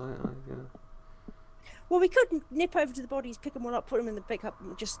returns, Well, we could nip over to the bodies, pick them all up, put them in the pickup,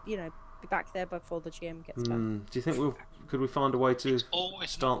 and just, be back there before the GM gets back. Do you think could we find a way to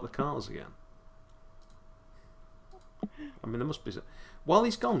start the cars again? I mean, there must be. While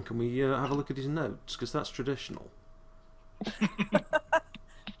he's gone, can we have a look at his notes? Because that's traditional.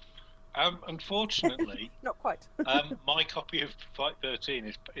 Unfortunately, Not quite. my copy of Flight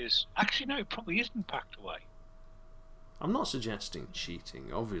 13 is actually no, it probably isn't packed away. I'm not suggesting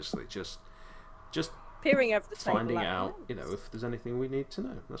cheating, obviously, just Peering over the table. finding out, if there's anything we need to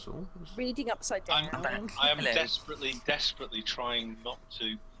know. That's all. Reading upside down. I am desperately trying not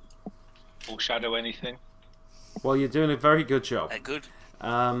to foreshadow anything. Well, you're doing a very good job. Good.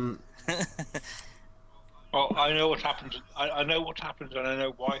 Well, I know what happened. I know what happened, and I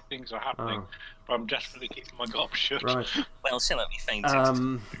know why things are happening. But I'm desperately keeping my gob shut. Right. Well, still let me fainted.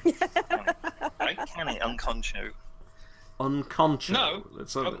 Can it, Unconcho? Unconcho. No,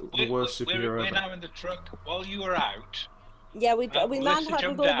 It's the worst superhero we're ever. now in the truck. While you were out, Yeah, we Melissa manhandled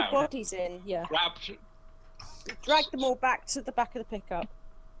jumped all the down. bodies in. Yeah, dragged them all back to the back of the pickup.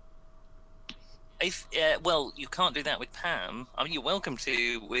 If well, you can't do that with Pam. I mean, you're welcome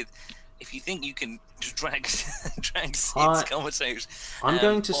to if you think you can drag Sid's comatose. I'm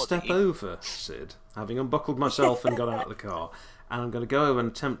going to body. step over Sid, having unbuckled myself and got out of the car, and I'm going to go over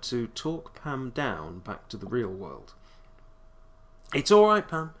and attempt to talk Pam down back to the real world. It's all right,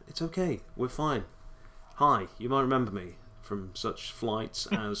 Pam. It's okay. We're fine. Hi, you might remember me from such flights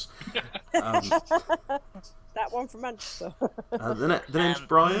as That one from Manchester. the name's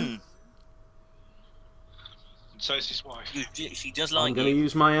Brian. so is his wife. She does like I'm going to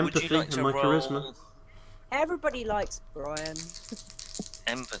use my Would you empathy like and to my roll charisma. Everybody likes Brian.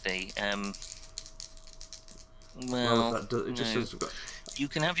 Empathy. Well, it just no. says we've got You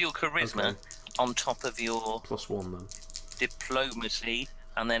can have your charisma Okay. on top of your +1 then. diplomacy,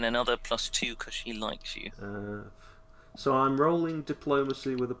 and then another +2 because she likes you. So I'm rolling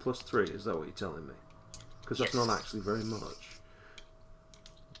diplomacy with a +3. Is that what you're telling me? Because that's Yes. not actually very much.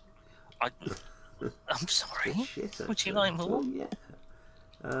 I'm sorry. Shit, Would you actually. like more? Oh, yeah.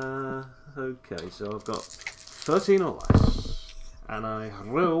 Okay, so I've got 13 or less, and I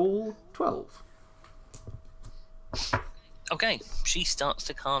roll 12. Okay, she starts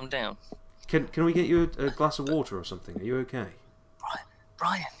to calm down. Can we get you a glass of water or something? Are you okay?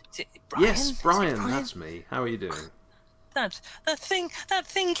 Brian, is it Brian? Yes, Is it Brian, that's me. How are you doing? That thing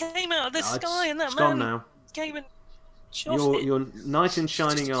came out of the sky, and that it's man gone now. came and shot it. Your knight in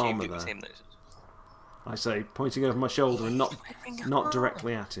shining Just assumed armour it was there. him that- I say, pointing over my shoulder and not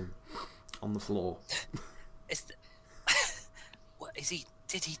directly at him on the floor. What is he?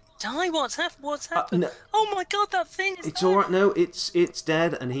 Did he die? What's happened? No, oh my God, that thing is. It's all right. No, it's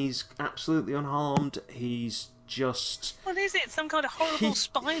dead, and he's absolutely unharmed. He's just. What is it? Some kind of horrible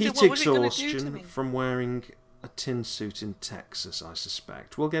spider? Heat What was it going to do to exhaustion me? from wearing a tin suit in Texas, I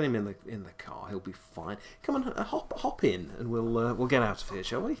suspect. We'll get him in the car. He'll be fine. Come on, hop in, and we'll get out of here,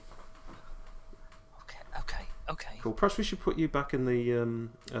 shall we? Okay. Cool. Perhaps we should put you back in the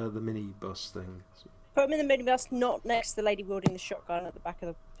mini bus thing. Put him in the minibus, not next to the lady wielding the shotgun at the back of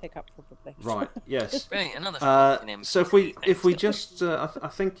the pickup, probably. Right. Yes. Brilliant. Another. So if we just, I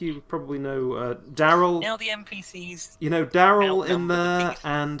think you probably know Daryl. Now the NPCs. You know Daryl in there,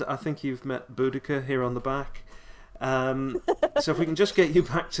 and I think you've met Boudica here on the back. So if we can just get you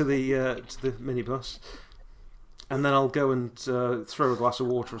back to the minibus, and then I'll go and throw a glass of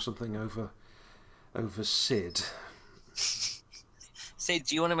water or something over Sid. Sid,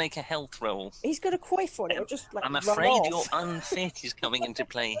 do you want to make a health roll? He's got a quiff on it. It'll just I'm run afraid off. your unfit is coming into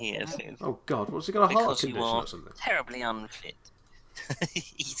play here, Sid. Oh God, what's he got, a heart Because you condition are or something? terribly unfit.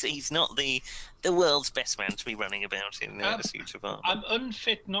 he's not the world's best man to be running about in a suit of armour. I'm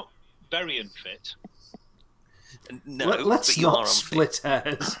unfit, not very unfit. No, Let's but you not are unfit. split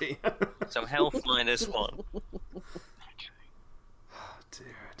hairs. So health -1.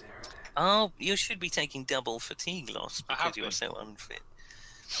 Dear. Oh, you should be taking double fatigue loss because you are so unfit.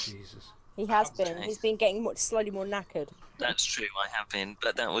 Jesus. He has been. Okay. He's been getting slowly more knackered. That's true, I have been,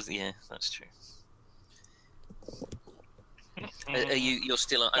 but that's true. You're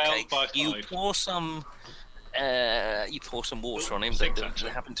still okay. You pour some water on him. There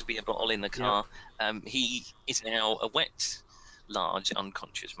happened to be a bottle in the car. He is now a wet, large,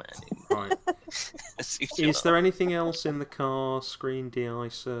 unconscious man. Right. Is there anything else in the car? Screen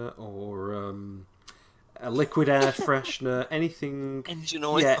de-icer or a liquid air freshener? Anything? Engine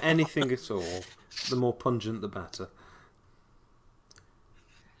oil? Yeah, anything at all. The more pungent, the better.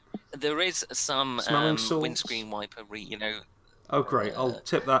 There is some Smelling salts? windscreen wiper, Oh, great! I'll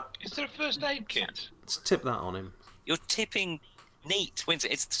tip that. Is there a first aid kit? Let's tip that on him. You're tipping neat.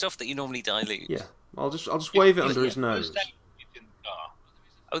 It's the stuff that you normally dilute. Yeah, I'll just wave it under his nose. First aid kit in the car.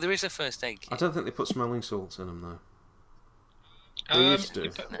 Oh, there is a first aid kit. I don't think they put smelling salts in them though. They used to.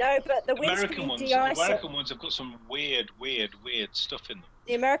 No, but the American windscreen ones. de-icer. American ones have got some weird stuff in them.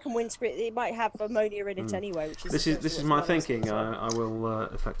 The American windscreen, it might have ammonia in it anyway, which is. This is my thinking. I will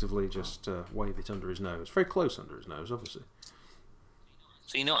effectively just wave it under his nose, very close under his nose, obviously.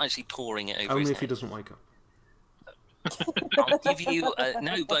 So you're not actually pouring it over Only his if he head. doesn't wake up. I'll give you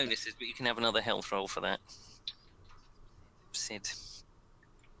no bonuses, but you can have another health roll for that. Sid.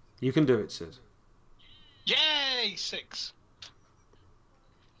 You can do it, Sid. Yay! 6.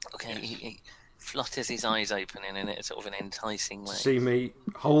 Okay, he flutters his eyes open in a sort of an enticing way. See me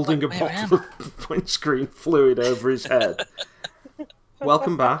holding a Where bottle of windscreen fluid over his head.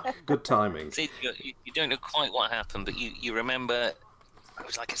 Welcome back. Good timing. Sid, you don't know quite what happened, but you remember it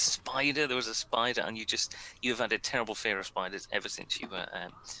was like a spider. There was a spider, and you've had a terrible fear of spiders ever since you were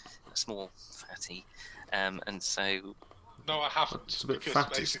a small fatty, and so. No, I haven't. It's a bit because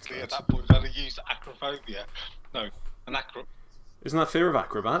fatty, basically suppose. at that point I'd have used acrophobia. No, an acro. Isn't that fear of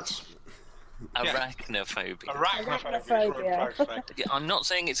acrobats? Arachnophobia. Arachnophobia. Yeah, I'm not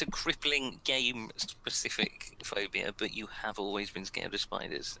saying it's a crippling game-specific phobia, but you have always been scared of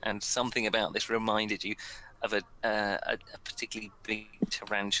spiders, and something about this reminded you of a particularly big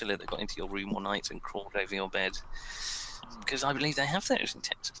tarantula that got into your room one night and crawled over your bed. Because I believe they have those in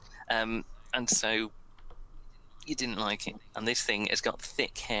Texas. And so you didn't like it. And this thing has got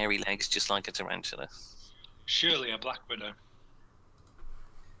thick, hairy legs just like a tarantula. Surely a black widow.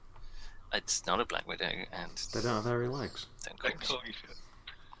 It's not a black widow, and They don't have hairy legs. don't call They me. call you shit.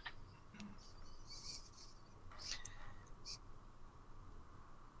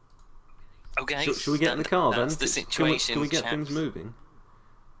 Okay. Should we get in the car then? That's the situation. Can we get chaps. things moving?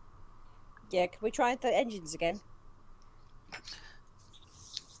 Yeah, can we try the engines again?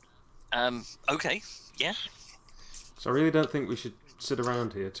 Okay. Yeah. So I really don't think we should sit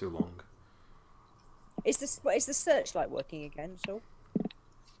around here too long. Is the searchlight working again? So.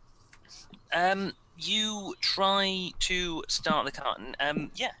 You try to start the car,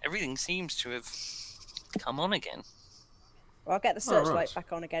 and yeah, everything seems to have come on again. Well, I'll get the Oh, right. searchlight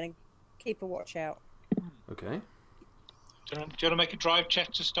back on again and keep a watch out. Okay. Do you want to make a drive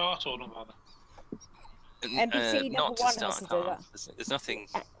check to start or not? NPC not number to one start has to do car. that. There's nothing.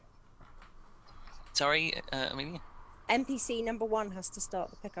 Sorry, Amelia. NPC number one has to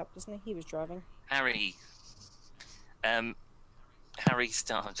start the pickup, doesn't he? He was driving. Harry. Harry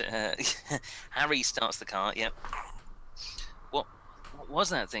starts the car. Yep. What was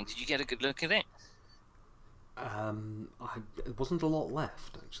that thing? Did you get a good look at it? There wasn't a lot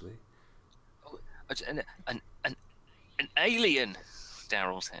left, actually. An alien,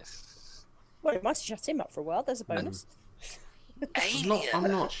 Daryl says. Well, it might have shut him up for a while. There's a bonus. Alien? I'm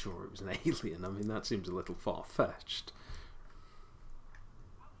not sure it was an alien. I mean, that seems a little far-fetched.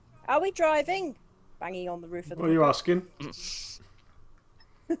 Are we driving? Banging on the roof of the What are you asking?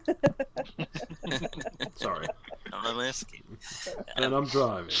 Sorry. I'm asking. Then I'm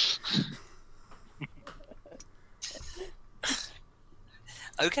driving.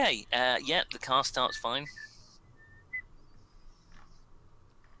 Okay, the car starts fine.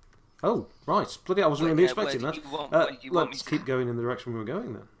 Oh, right. Bloody, I wasn't really expecting that. Let's keep to... going in the direction we were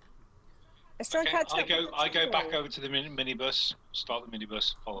going then. Let's try and catch up. I go back over to the minibus, start the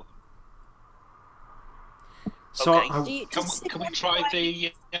minibus, follow them. So okay. Can we try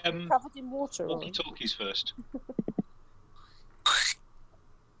the covered in water walkie-talkies first?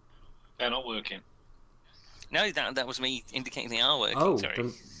 They're not working. No, that was me indicating they are working. Oh,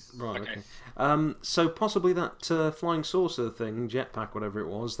 sorry. Right, okay. So possibly that flying saucer thing, jetpack, whatever it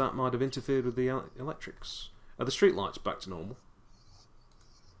was, that might have interfered with the electrics. Are the streetlights back to normal?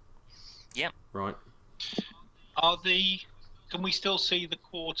 Yep. Right. Can we still see the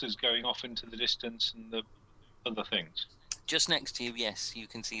quarters going off into the distance and the other things? Just next to you, yes, you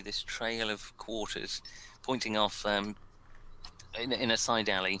can see this trail of quarters pointing off in a side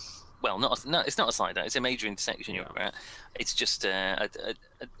alley. Well, it's not a side alley. It's a major intersection you're at. It's just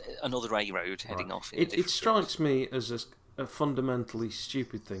another A road heading off. It strikes me as a fundamentally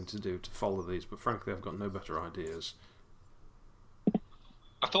stupid thing to do, to follow these, but frankly, I've got no better ideas.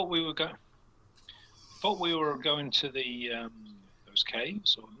 I thought we were going to the those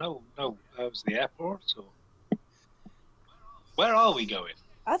caves, or no, it was the airport, or where are we going?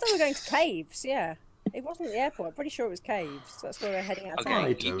 I thought we were going to caves. Yeah. It wasn't the airport. I'm pretty sure it was caves. That's where we're heading out of town.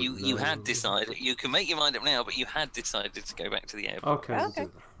 Okay, you had decided. You can make your mind up now, but you had decided to go back to the airport. Okay. We'll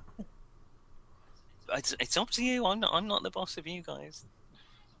do that. It's up to you. I'm not the boss of you guys.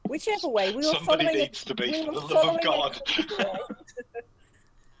 Whichever way, we were Somebody following. needs to be, for the love of God.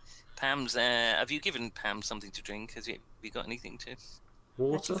 Pam's. Have you given Pam something to drink? Have you got anything to?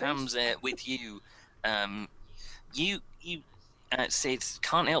 Water. Pam's with you. You. Sid,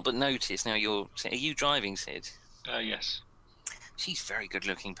 can't help but notice now. Are you driving, Sid? Yes. She's very good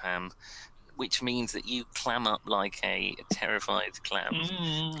looking, Pam, which means that you clam up like a terrified clam.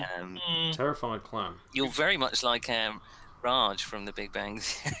 Terrified clam. You're very much like Raj from The Big Bang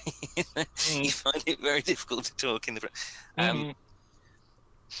Theory. You find it very difficult to talk in the.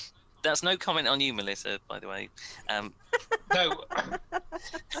 That's no comment on you, Melissa, by the way. No.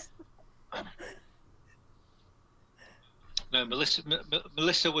 No, Melissa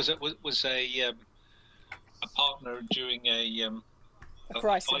was a partner during a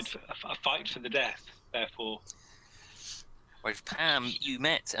crisis, a fight for the death. Therefore, whereas Pam, you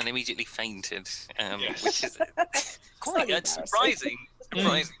met and immediately fainted, yes. Which is quite surprisingly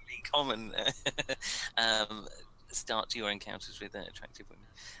common start to your encounters with attractive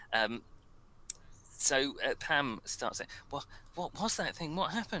women. So Pam starts saying, "What was that thing?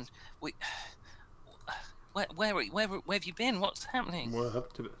 What happened? Where have you been? What's happening?"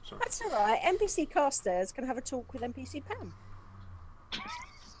 That's all right. NPC Carstairs can have a talk with NPC Pam.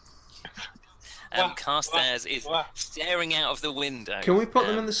 Carstairs is staring out of the window. Can we put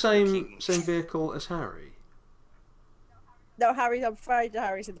them in the same vehicle as Harry? No, I'm afraid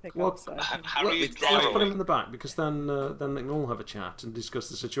Harry's in the pickup. Well, so. let's put him in the back, because then they can all have a chat and discuss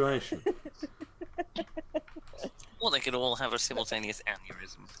the situation. Or they could all have a simultaneous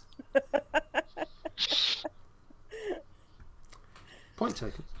aneurysm. Point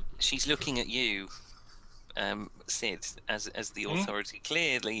taken. She's looking at you, Sid, as the authority.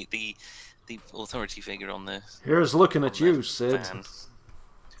 Clearly, the authority figure on the. Here's looking at you, Sid.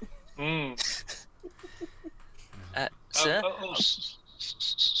 Sir.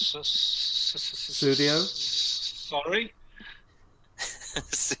 Studio. Sorry.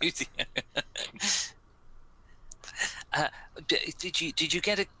 Studio. Did you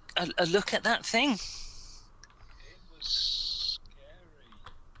get a look at that thing? It was scary.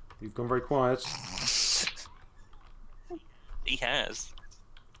 You've gone very quiet. He has.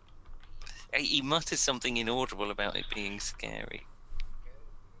 He mutters something inaudible about it being scary.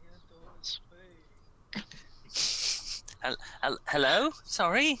 Hello?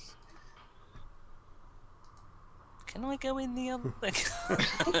 Sorry? Can I go in the other thing?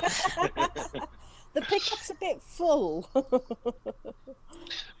 The pickup's a bit full.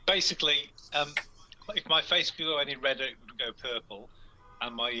 Basically, if my face could go any redder, it would go purple,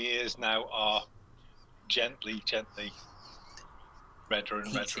 and my ears now are gently redder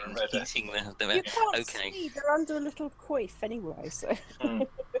and redder and redder. You can't see; they're under a little coif anyway. So.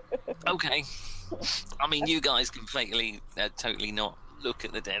 Okay. I mean, you guys can totally not look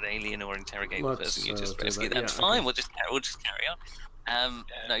at the dead alien or interrogate the person you just rescued. That's fine. Okay. We'll just carry on.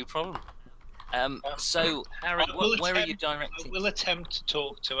 No problem. So, Harry, where are you directing? I will attempt to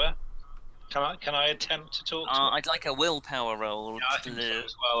talk to her. Can I attempt to talk to her? I'd like a willpower roll. Yeah, I think so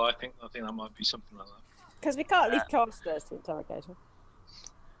as well. I think that might be something like that. Because we can't leave Carstairs to interrogate her.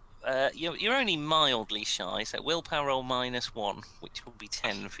 You're only mildly shy, so willpower roll -1, which will be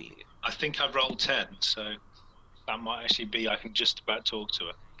 10 for you. I think I've rolled 10, so that might actually be I can just about talk to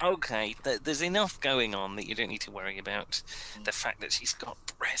her. Okay, there's enough going on that you don't need to worry about the fact that she's got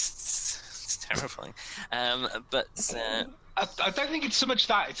breasts. It's terrifying. But I don't think it's so much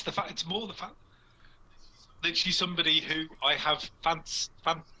that. It's more the fact that she's somebody who I have she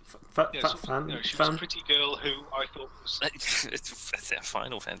was a pretty girl who I thought was. It's a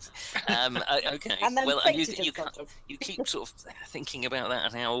Final Fantasy. Okay. And then well, you keep sort of thinking about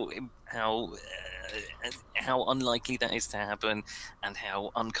that and how unlikely that is to happen, and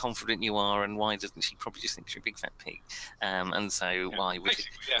how unconfident you are, and why doesn't she probably just think you're a big fat pig? And so why would you?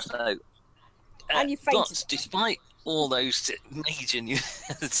 Yeah. So, and you but despite all those major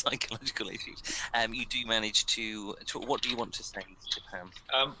psychological issues, you do manage to. What do you want to say to Pam?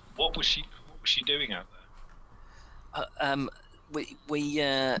 What was she doing out there?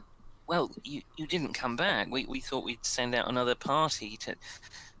 Well, you didn't come back. We thought we'd send out another party to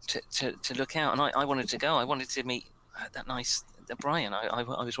look out, and I wanted to go. I wanted to meet that nice Brian. I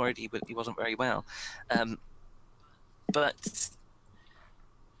was worried he wasn't very well, but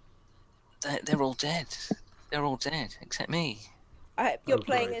they're all dead. They're all dead except me. I hope you're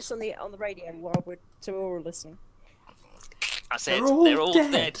playing this on the radio while we're all listening. I said they're all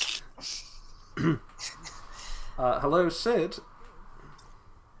dead. Hello, Sid.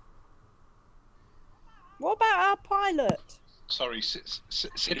 What about our pilot? Sorry,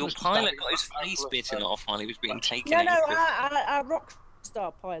 Sid. Your pilot got his face bitten off while he was being taken. No, our rock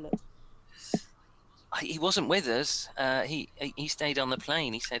star pilot. He wasn't with us. He stayed on the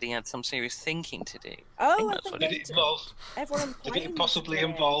plane. He said he had some serious thinking to do. Oh, did it involve? Did it possibly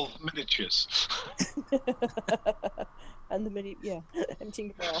involve miniatures? And the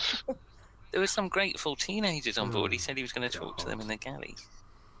emptying the bar. There were some grateful teenagers on board. He said he was going to talk to them in the galley.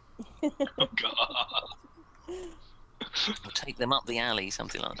 Oh God! Or take them up the alley,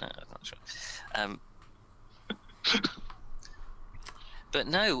 something like that. I'm not sure. But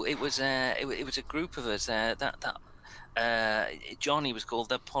no, it was a group of us. Johnny was called,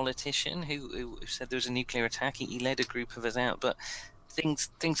 the politician who said there was a nuclear attack. He led a group of us out, but things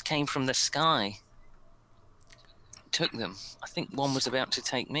came from the sky. Took them. I think one was about to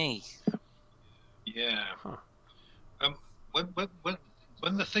take me. Yeah. Huh.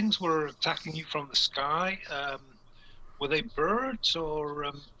 When the things were attacking you from the sky, were they birds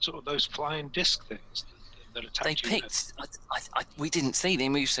or sort of those flying disc things? They picked. We didn't see. They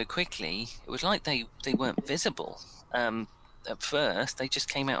moved so quickly. It was like they weren't visible at first. They just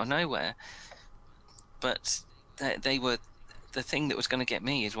came out of nowhere. But they were the thing that was going to get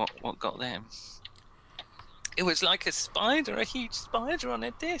me is what got them. It was like a spider, a huge spider on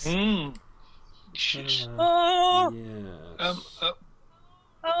a disc. Oh. Yes.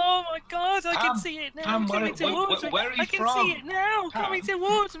 Oh my God! I can see it now. Pam, coming towards me. Where are you from? I can see it now, Pam. coming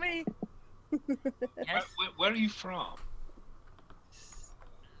towards me. Yes. Where are you from?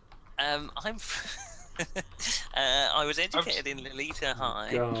 I'm. I was educated in Lolita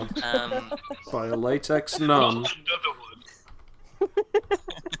High. God. By a latex nun. Another one.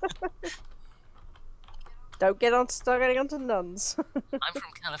 Don't get starting onto nuns. I'm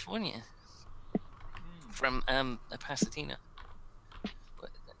from California. From Pasadena.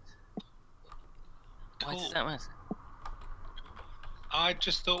 Why does that matter? I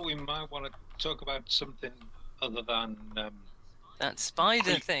just thought we might want to talk about something other than that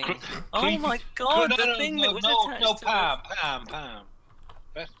spider thing. Oh my God! The thing that was attached to Pam.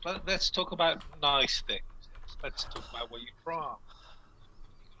 Let's talk about nice things. Let's talk about where you're from.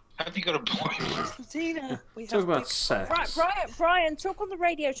 Have you got a boyfriend? Pasadena. Talk about sex. Brian, talk on the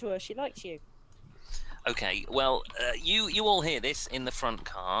radio to her. She likes you. Okay. Well, you all hear this in the front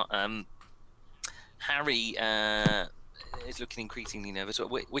car. Harry is looking increasingly nervous.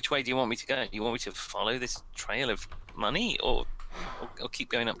 Which way do you want me to go? Do you want me to follow this trail of money, or keep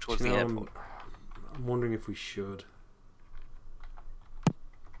going up towards the airport? I'm wondering if we should.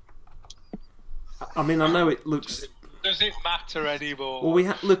 I mean, I know it looks. Does it matter anymore?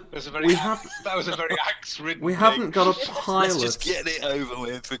 Well, look. That was a very axe-ridden. We haven't got a pilot. Let's just get it over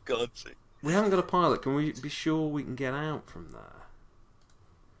with, for God's sake. We haven't got a pilot. Can we be sure we can get out from there?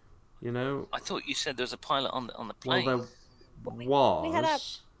 You know. I thought you said there was a pilot on the plane. Well, there was. We had a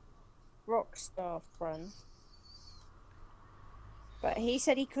Rockstar friend, but he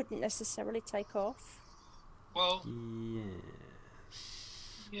said he couldn't necessarily take off. Well. Yeah.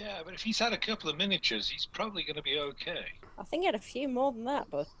 Yeah, but if he's had a couple of miniatures, he's probably going to be okay. I think he had a few more than that,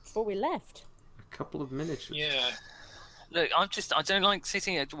 but before we left. A couple of miniatures. Yeah. Look, I don't like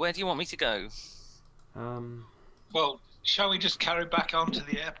sitting here. Where do you want me to go? Well, shall we just carry back on to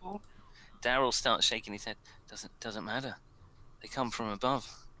the airport? Daryl starts shaking his head. Doesn't matter. They come from above.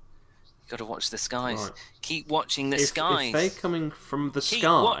 You've got to watch the skies. Right. Keep watching the skies. If they're coming from the sky... Keep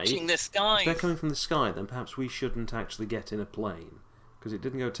watching the skies. If they're coming from the sky, then perhaps we shouldn't actually get in a plane. Because it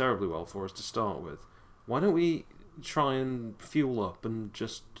didn't go terribly well for us to start with. Why don't we try and fuel up and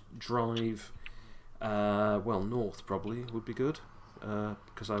just drive, north probably would be good,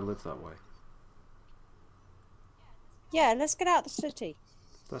 because I live that way. Yeah, let's get out of the city.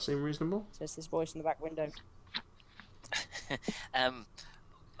 Does that seem reasonable? Says this voice in the back window.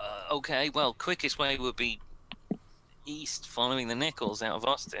 Okay, well, quickest way would be east, following the Nichols out of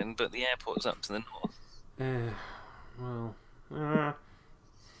Austin, but the airport's up to the north.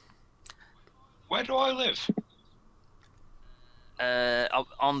 Where do I live?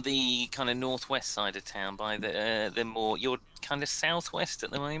 On the kind of northwest side of town, by the more... You're kind of southwest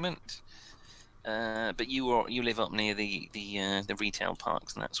at the moment, but you live up near the retail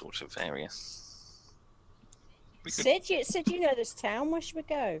parks and that sort of area. Sid, you know this town. Where should we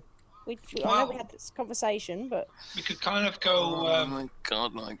go? I know we had this conversation, but... We could kind of go... Oh my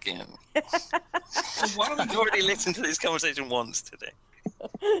God, not again. I've already listened to this conversation once today.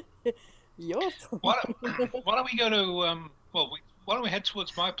 Why don't we go to why don't we head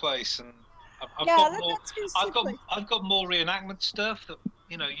towards my place, and I've got more reenactment stuff that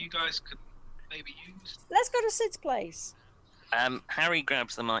you guys could maybe use. Let's go to Sid's place. Harry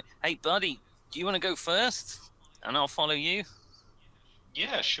grabs the mic. Hey buddy, do you want to go first and I'll follow you?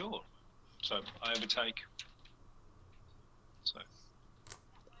 Yeah, sure. So I overtake.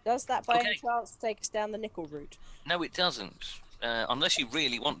 Does that by any chance take us down the Nickel route? No, it doesn't. Unless you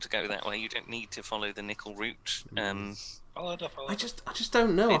really want to go that way, you don't need to follow the Nickel route. I just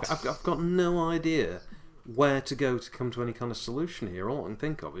don't know. I've got no idea where to go to come to any kind of solution here. All I can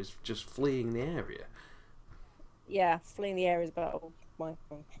think of is just fleeing the area. Yeah, fleeing the area is about all my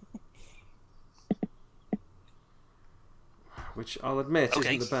fun. Which I'll admit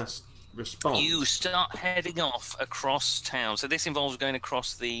isn't the best response. You start heading off across town. So this involves going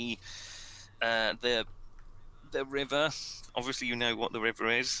across the river. Obviously, you know what the river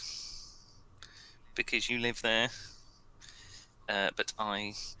is because you live there. But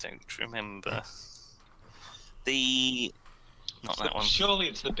I don't remember not that one. Surely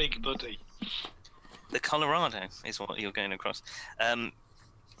it's the Big Buddy. The Colorado is what you're going across.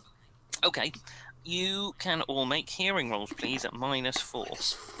 Okay, you can all make hearing rolls, please, at -4.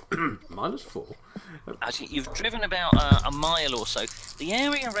 -4. Actually, you've driven about a mile or so. The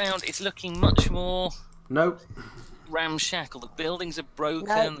area around is looking much more. Nope. Ramshackle. The buildings are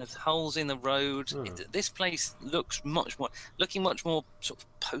broken. There's holes in the road. This place looks looking much more sort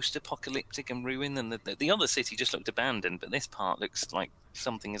of post-apocalyptic and ruined than the other city. Just looked abandoned, but this part looks like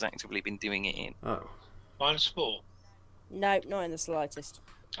something has actively been doing it in. Oh. -4. No, not in the slightest.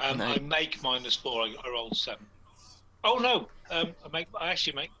 I make -4. I rolled 7. Oh no! I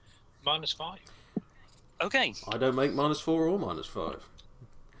actually make -5. Okay. I don't make -4 or -5.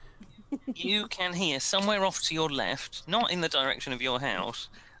 You can hear somewhere off to your left, not in the direction of your house,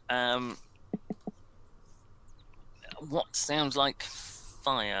 what sounds like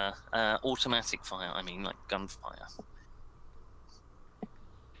fire, automatic fire, like gunfire.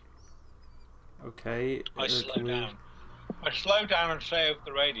 Okay. I slow down. I slow down and say over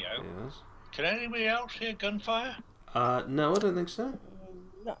the radio, yes. Can anybody else hear gunfire? No, I don't think so.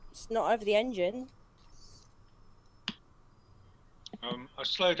 No, it's not over the engine. I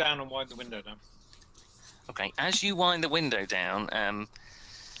slow down and wind the window down. Okay, as you wind the window down, it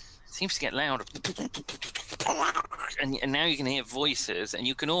seems to get louder. And now you can hear voices, and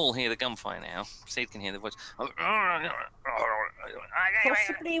you can all hear the gunfire now. Sid can hear the voice.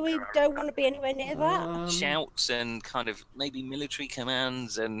 Possibly we don't want to be anywhere near that. Shouts and kind of maybe military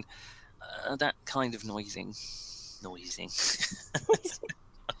commands and that kind of noising.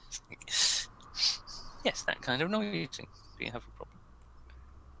 Yes, that kind of noising. Do you have a problem?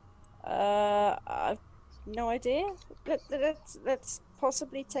 I've no idea. Let's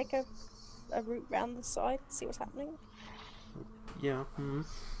possibly take a a route round the side, see what's happening? Yeah.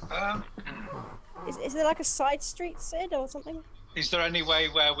 Is there like a side street, Sid, or something? Is there any way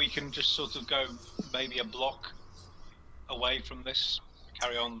where we can just sort of go maybe a block away from this?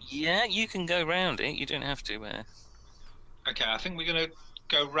 Carry on. Yeah, you can go round it. You don't have to. Okay, I think we're going to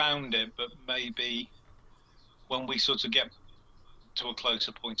go round it, but maybe when we sort of get to a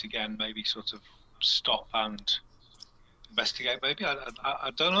closer point again, maybe sort of stop and investigate. Maybe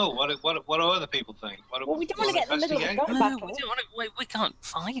I don't know. What do other people think? Well, we don't want to get in the middle of a gun battle. We can't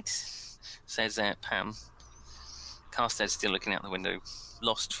fight, says Pam. Carsted's still looking out the window,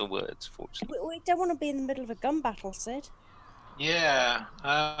 lost for words, fortunately. We don't want to be in the middle of a gun battle, Sid. Yeah,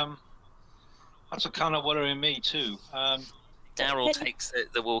 that's kind of worrying me too. Daryl takes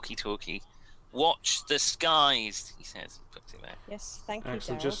the walkie-talkie. Watch the skies, he says. Puts it back. Yes, thank you,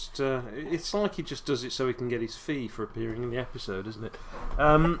 Excellent. Daryl. It's like he just does it so he can get his fee for appearing in the episode, isn't it?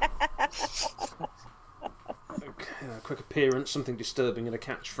 Quick appearance, something disturbing, and a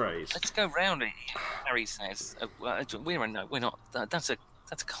catchphrase. Let's go round it. Harry says, "We're not. That's a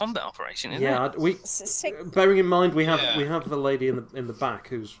combat operation, isn't it?" Bearing in mind we have the lady in the back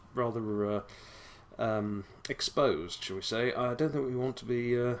who's rather exposed, shall we say? I don't think we want to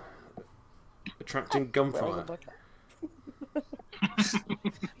be attracting gunfire.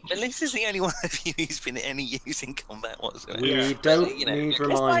 Melissa's the only one of you who's been any use in combat whatsoever. We don't need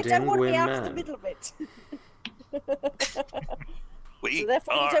reminding. We're out men. of the middle of it. We so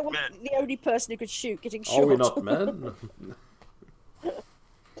therefore, you don't want the only person who could shoot getting shot. Are we not men?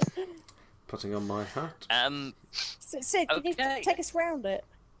 Putting on my hat. Sid, can you take us round it?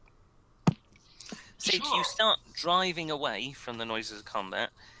 Sid, you start driving away from the noises of combat,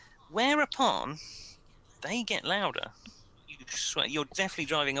 whereupon they get louder. You swear, you're definitely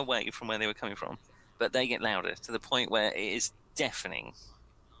driving away from where they were coming from, but they get louder to the point where it is deafening.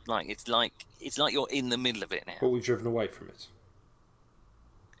 It's like you're in the middle of it now. But we've driven away from it.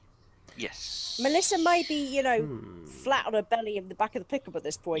 Yes. Melissa may be, flat on her belly in the back of the pickup at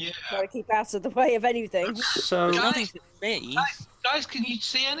this point, trying to keep out of the way of anything. So, guys, can you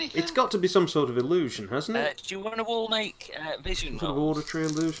see anything? It's got to be some sort of illusion, hasn't it? Do you want to all make vision sort of auditory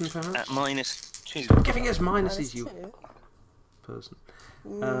illusion, perhaps? At -2. Giving us minuses, you person.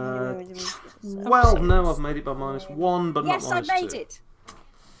 Well, no, I've made it by -1, but not -2. Yes, I made it.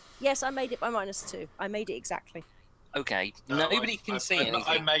 Yes, I made it by -2. I made it exactly. Okay, nobody can see anything.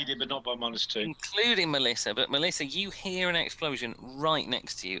 I made it, but not by -2. Including Melissa. But Melissa, you hear an explosion right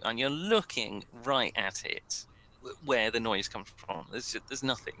next to you, and you're looking right at it, where the noise comes from. There's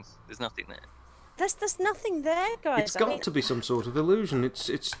nothing. There's nothing there. There's nothing there, guys. It's got to be some sort of illusion.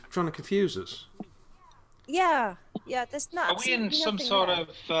 It's trying to confuse us. Yeah. There's not. Are we in some sort of?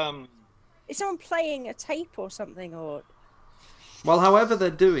 Is someone playing a tape or something, or? Well, however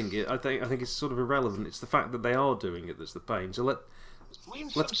they're doing it, I think it's sort of irrelevant. It's the fact that they are doing it that's the pain. So let's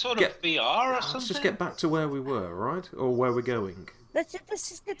sort of VR or something. Let's just get back to where we were, right? Or where we're going. Let's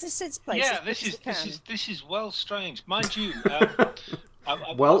just get to Sid's place. Yeah, this is well strange, mind you.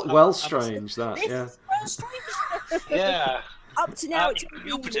 Well strange that. This Yeah. is well strange. Yeah. Up to now, it's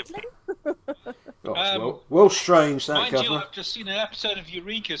well strange that, mind Governor. you, I've just seen an episode of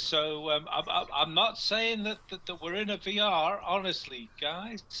Eureka, so I'm not saying that we're in a VR. Honestly,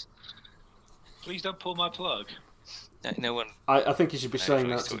 guys, please don't pull my plug. No one. I think you should be saying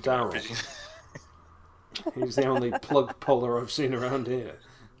that to Daryl. He's the only plug puller I've seen around here.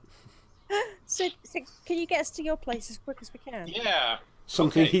 So, can you get us to your place as quick as we can? Yeah.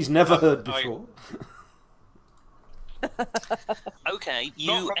 Something he's never heard before. Okay, you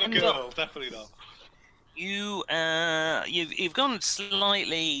not from a girl, definitely not. You've gone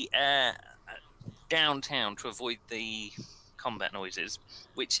slightly downtown to avoid the combat noises,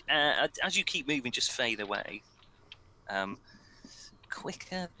 which as you keep moving just fade away,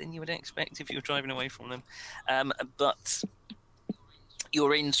 quicker than you would expect if you were driving away from them. But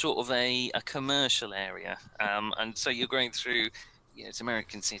you're in sort of a commercial area, and so you're going through. It's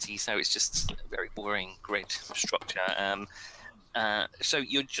American City, so it's just a very boring grid structure. So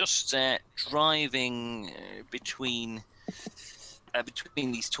you're just driving between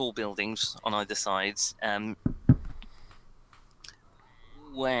these tall buildings on either sides.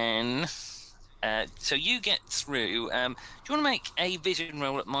 So you get through. Do you want to make a vision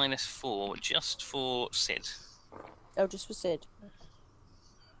roll at -4 just for Sid? Oh, just for Sid.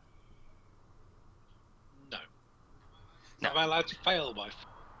 No. Am I allowed to fail by 4?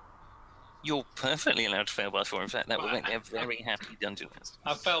 You're perfectly allowed to fail by 4. In fact, that will make me a very happy dungeon master.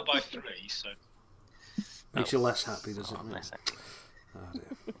 I failed by 3, so... Makes you less happy, does it? Less happy. Oh,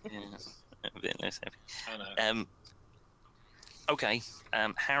 dear. Yeah, a bit less happy. I know. Okay.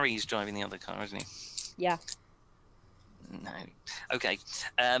 Harry's driving the other car, isn't he? Yeah. No. Okay.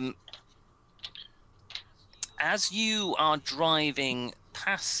 As you are driving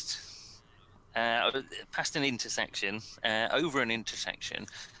past an intersection, over an intersection,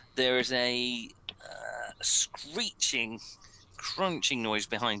 there is a screeching, crunching noise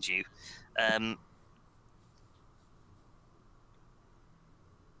behind you.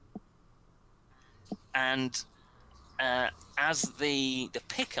 And as the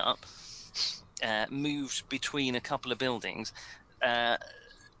pickup moves between a couple of buildings,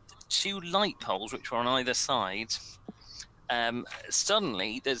 two light poles which were on either side,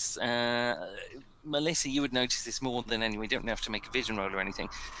 suddenly there's Melissa, you would notice this more than anyone. You don't have to make a vision roll or anything.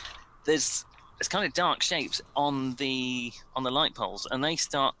 There's kind of dark shapes on the light poles, and they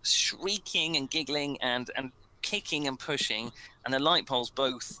start shrieking and giggling and kicking and pushing, and the light poles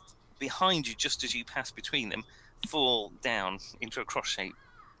both behind you, just as you pass between them, fall down into a cross shape.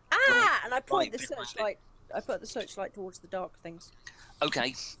 And I point the searchlight. I put the searchlight towards the dark things.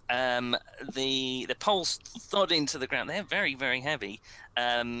 Okay. The poles thud into the ground. They're very, very heavy.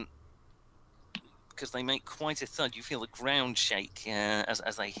 Because they make quite a thud. You feel the ground shake as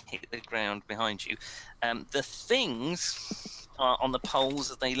they hit the ground behind you. The things are on the poles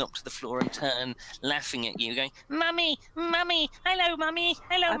as they look to the floor and turn, laughing at you, going, "Mummy, Mummy, hello, Mummy,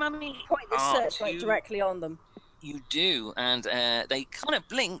 hello, Mummy." Point the searchlight directly on them. You do, and they kind of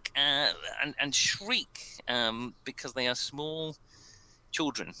blink and shriek because they are small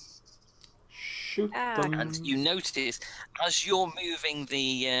children. Shoot them. And you notice as you're moving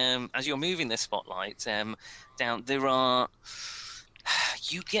the spotlight down, there are.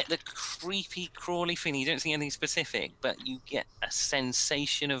 You get the creepy, crawly feeling. You don't see anything specific, but you get a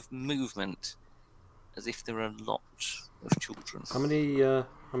sensation of movement, as if there are lots of children. How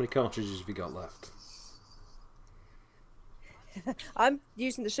many cartridges have you got left? I'm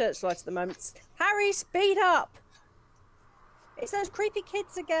using the searchlight at the moment. Harry, speed up! It's those creepy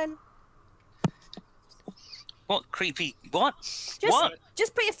kids again. What creepy? What?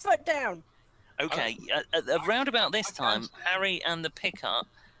 Just put your foot down. Okay. Around about this time, Harry and the pickup.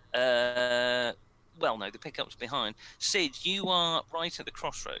 Well, no, the pickup's behind. Sid, you are right at the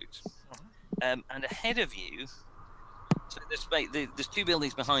crossroads, and ahead of you. So there's two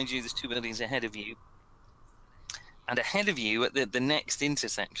buildings behind you. There's two buildings ahead of you. And ahead of you, at the next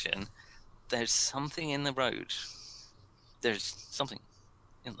intersection, there's something in the road. It's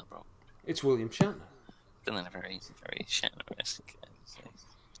William Shatner. Feeling very, very Shatner-esque.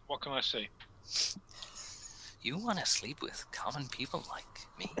 What can I see? You want to sleep with common people like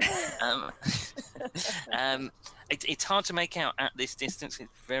me? It's hard to make out at this distance. It's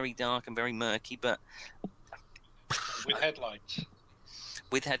very dark and very murky, but with headlights.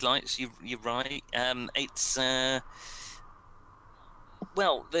 With headlights, you're right. It's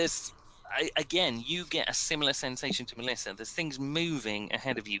there's again, you get a similar sensation to Melissa. There's things moving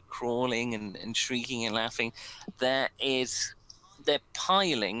ahead of you, crawling and shrieking and laughing. They're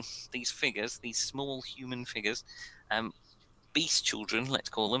piling these figures, these small human figures, beast children, let's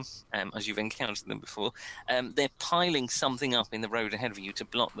call them, as you've encountered them before. They're piling something up in the road ahead of you to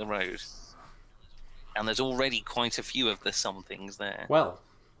block the road. And there's already quite a few of the somethings there. Well,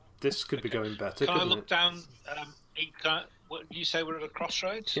 this could be going better. Can I look down? What you say? We're at a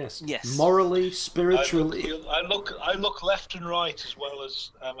crossroads. Yes. Yes. Morally, spiritually. I look left and right as well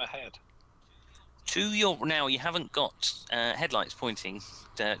as ahead. Now you haven't got headlights pointing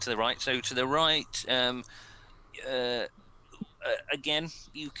to the right. So to the right, again,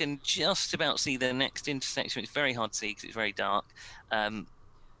 you can just about see the next intersection. It's very hard to see because it's very dark. Do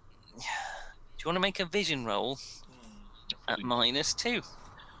you want to make a vision roll at -2?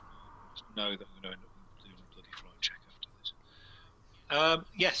 No, that we're going to do a bloody flight check after this.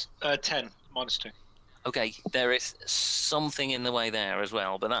 Yes, 10, -2. Okay, there is something in the way there as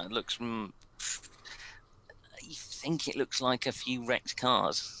well, but that looks. You think it looks like a few wrecked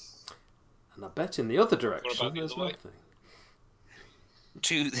cars. And I bet in the other direction there's nothing.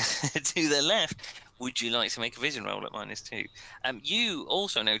 To the left, would you like to make a vision roll at -2? You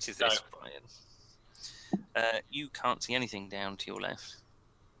also notice this, Brian. You can't see anything down to your left.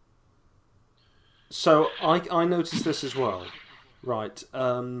 So I noticed this as well. Right.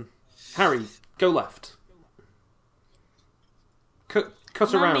 Harry, go left. Cut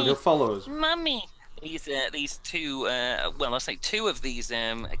Mummy, around, he'll follow us. Mummy! These two, I say two of these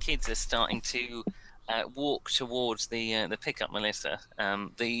kids are starting to walk towards the pickup, Melissa.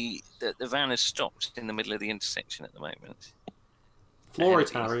 The van has stopped in the middle of the intersection at the moment. Floor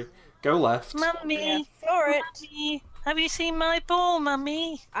it, Harry. Go left. Mummy! Yeah, floor it. Mummy. Have you seen my ball,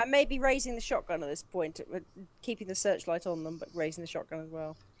 Mummy? I may be raising the shotgun at this point, keeping the searchlight on them, but raising the shotgun as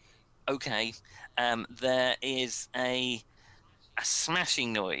well. Okay. There is a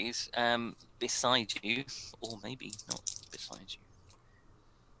smashing noise beside you, or maybe not beside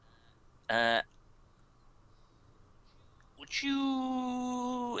you. Would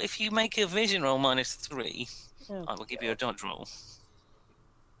you, if you make a vision roll -3, I will give you a dodge roll.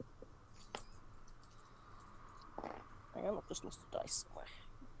 Hang on, I've just lost the dice somewhere.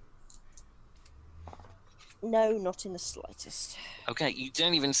 No, not in the slightest. Okay, you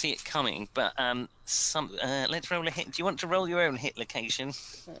don't even see it coming, but let's roll a hit. Do you want to roll your own hit location?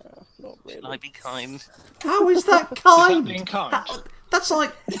 Not really. Shall I be kind? How is that kind? Is that being kind? That's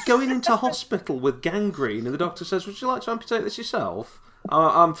like going into hospital with gangrene and the doctor says, "Would you like to amputate this yourself?"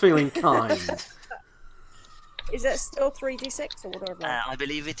 I'm feeling kind. Is that still 3d6 or whatever? I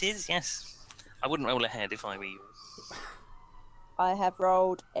believe it is, yes. I wouldn't roll ahead if I were you. I have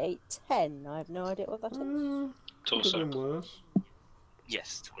rolled a 10. I have no idea what that is. Could have been worse.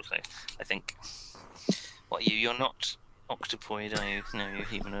 Yes, also, I think. What are you? You're not octopoid, are you? No, you're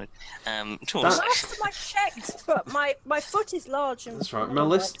humanoid. Torso. Last time I checked, but my foot is large. And that's right.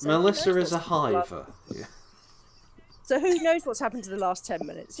 Melissa is a hiver. Yeah. So who knows what's happened to the last 10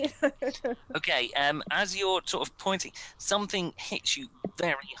 minutes? Okay, as you're sort of pointing, something hits you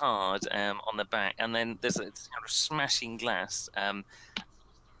very hard on the back, and then there's a kind of smashing glass.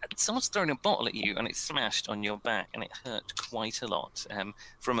 Someone's thrown a bottle at you, and it's smashed on your back, and it hurt quite a lot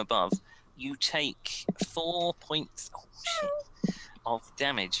from above. You take 4 points of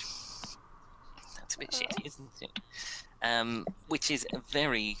damage. That's a bit shitty, isn't it? Which is a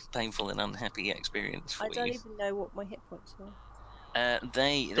very painful and unhappy experience for you. I don't even know what my hit points are.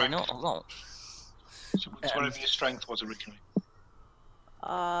 They're not a lot. So it's whatever your strength was originally.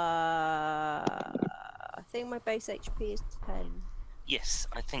 I think my base HP is 10. Yes,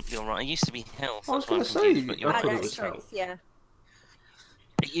 I think you're right. It used to be health. I was going to say, but I thought it was strength, health. yeah.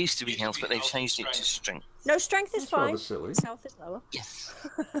 It used to be health, but they've changed it to strength. No, strength is fine. Silly. Health is lower. Yes.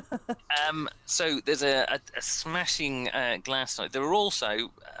 So there's a smashing glass noise. There were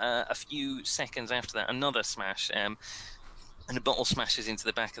also a few seconds after that another smash, and a bottle smashes into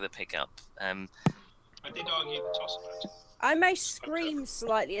the back of the pickup. I did argue the toss about it. I may scream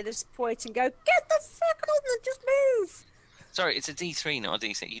slightly at this point and go, "Get the fuck on and just move!" Sorry, it's a D3, not a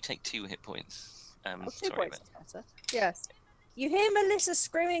D6. You take 2 hit points. 2 points is better. Yes. You hear Melissa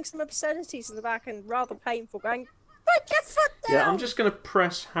screaming some obscenities in the back and rather painful, going, "Put your foot down!" Yeah, I'm just going to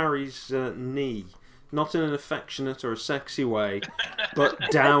press Harry's knee, not in an affectionate or a sexy way, but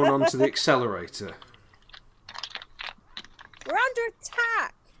down onto the accelerator. We're under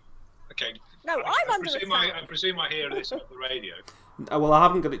attack. Okay. No, I'm under attack. I presume I hear this on the radio. Well, I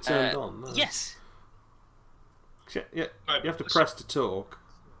haven't got it turned on. No. Yes. Yeah, you have to press to talk.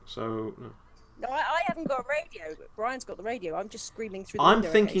 So. No. No, I haven't got a radio, but Brian's got the radio. I'm just screaming through the I'm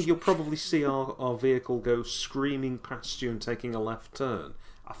window thinking occasionally. you'll probably see our vehicle go screaming past you and taking a left turn.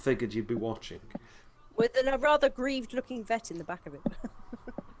 I figured you'd be watching. With a rather grieved-looking vet in the back of it.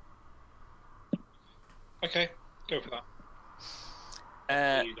 Okay, go for that.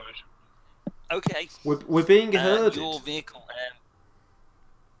 Okay. We're being herded. Your vehicle.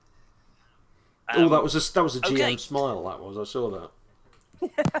 That was a GM okay. smile. That was. I saw that. Who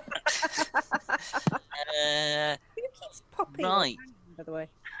keeps popping Right. around, by the way?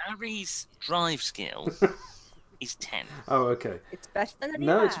 Harry's drive skill is 10. Oh, okay. It's better than any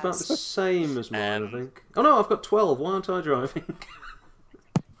No, it's about the same as mine, I think. Oh no, I've got 12. Why aren't I driving?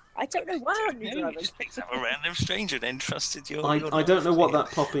 I don't know why I'm You driving. just picked up a random stranger and then trusted your. I don't know what that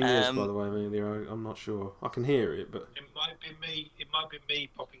popping is, by the way, Amelia. I'm not sure. I can hear it, but It might be me. It might be me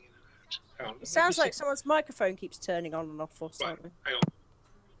popping in and out. Hang on, It sounds like someone's microphone keeps turning on and off or Right, something. hang on.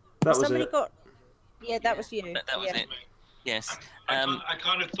 that was Somebody it. got. Yeah, that was you. That was yeah. it. Yes. I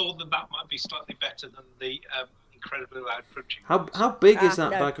kind of thought that might be slightly better than the incredibly loud crunching. How big is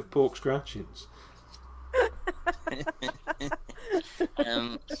that no. bag of pork scratchings?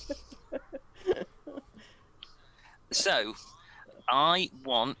 So, I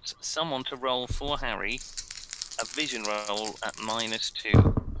want someone to roll for Harry a vision roll at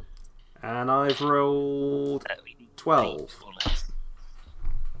 -2. And I've rolled 12.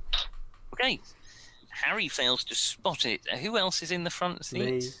 Okay. Harry fails to spot it. Who else is in the front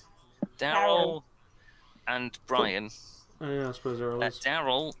seat? Me. Daryl and Brian. Oh, yeah, I suppose there is.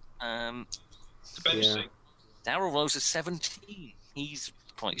 Daryl. Yeah. Daryl rolls a 17. He's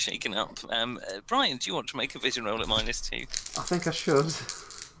quite shaken up. Brian, do you want to make a vision roll at -2? I think I should.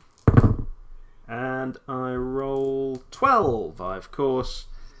 And I rolled 12. I, of course,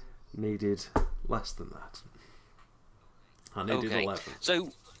 needed less than that. I needed 11.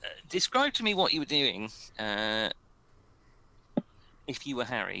 So, describe to me what you were doing if you were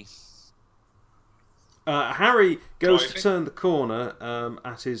Harry. Harry goes Driving. to turn the corner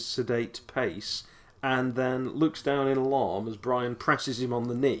at his sedate pace and then looks down in alarm as Brian presses him on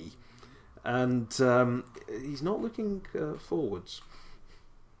the knee. And he's not looking forwards.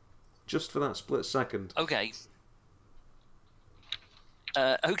 Just for that split second. Okay.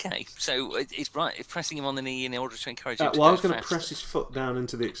 So it's pressing him on the knee in order to encourage him to Well, I go was going to faster. press his foot down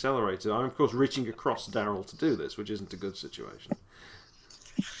into the accelerator. I'm, of course, reaching across Daryl to do this, which isn't a good situation.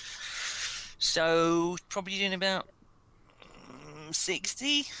 So, probably doing about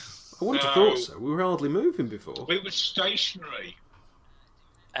 60? I wouldn't have thought so. We were hardly moving before. We were stationary.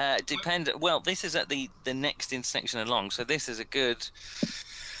 Well, this is at the next intersection along, so this is a good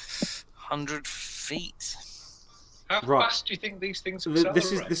 100 feet. How fast do you think these things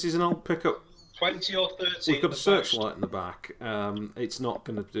accelerate? This is an old pickup. 20 or 30. We've got a searchlight in the back. It's not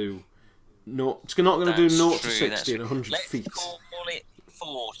going to do. It's not going to do 0 to 60 in 100 feet. Let's call it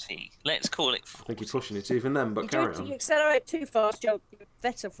 40. Let's call it 40. I think you're pushing it even then, but carry on. If you accelerate too fast, your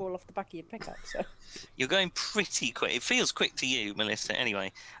vetter fall off the back of your pickup. So. You're going pretty quick. It feels quick to you, Melissa,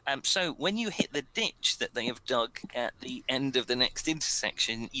 anyway. So when you hit the ditch that they have dug at the end of the next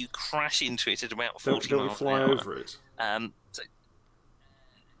intersection, you crash into it at about 40 miles fly an hour. over it.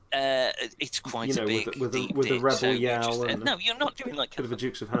 It's quite a big, with deep a ditch, rebel so yell and no, you're not doing like a bit of a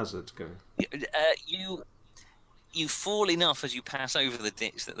Dukes of Hazzard going. You fall enough as you pass over the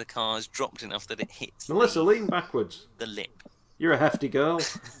ditch that the car has dropped enough that it hits Melissa, lean backwards. the lip. You're a hefty girl.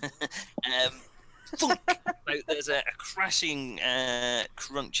 Thunk! There's a crashing,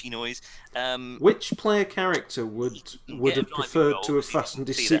 crunchy noise. Which player character would have preferred to have fastened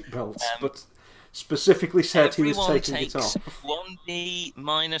his seatbelt, but specifically said he was taking it off? 1d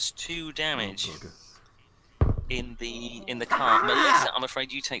minus 2 damage in the car. Melissa, I'm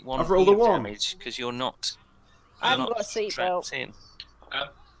afraid you take 1 I've rolled a 1 damage because you're not. I haven't got a seatbelt.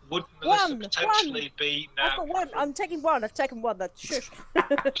 Would Melissa potentially be now? I've got 1. I'm taking 1. I've taken 1. That's shush.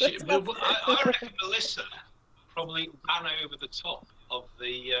 I reckon Melissa probably ran over the top of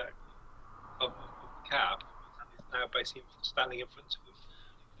the cab and is now basically standing in front of him,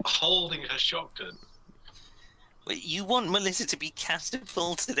 holding her shotgun. You want Melissa to be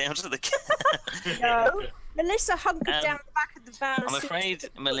catapulted out of the car? No. Melissa hunkered down the back of the van. I'm afraid,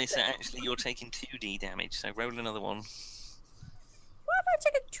 Melissa, actually, you're taking 2d damage, so roll another one. Why have I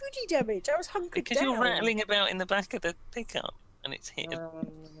taken 2d damage? I was hunkered because down. You're rattling about in the back of the pickup, and it's hit.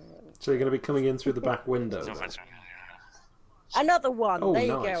 So you're going to be coming in through the back window. Another 1. Oh, there nice.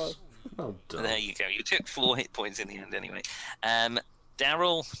 you go. Well done. There you go. You took 4 hit points in the end, anyway.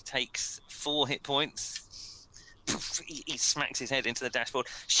 Daryl takes 4 hit points. He smacks his head into the dashboard.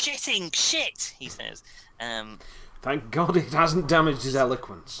 Shitting shit, he says. Thank God it hasn't damaged his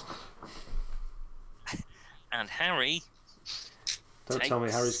eloquence. And Harry. Don't tell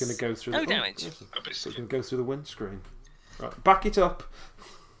me Harry's going to go through. No damage. He's going to go through the windscreen. Right, back it up.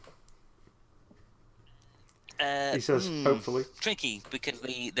 He says, hopefully. Tricky, because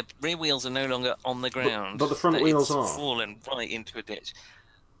the rear wheels are no longer on the ground. But the front wheels are. Fallen right into a ditch.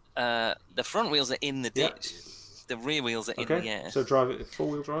 The front wheels are in the ditch. Yeah. The rear wheels are in the air. So drive it,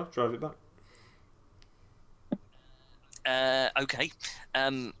 4-wheel drive, drive it back. Okay.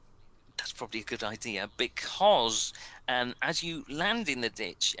 That's probably a good idea, because as you land in the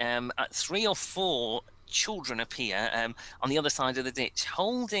ditch, 3 or 4 children appear on the other side of the ditch,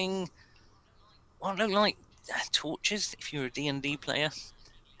 holding what look like torches, if you're a D&D player.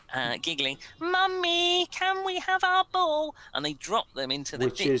 Giggling, "Mummy, can we have our ball?" And they drop them into the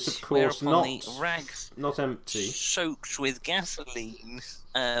ditch, which is, of course, the rags, not empty, soaked with gasoline,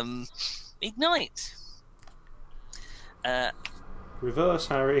 ignite. Reverse,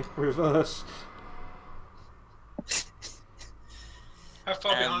 Harry, reverse. How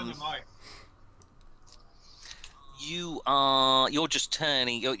far behind am I? You're just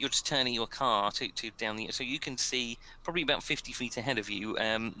turning your car to down the, so you can see probably about 50 feet ahead of you.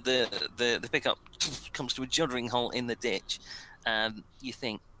 The pickup comes to a juddering halt in the ditch. You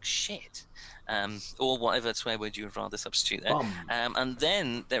think shit, or whatever swear word you would rather substitute there. And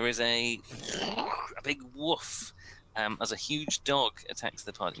then there is a big woof. As a huge dog attacks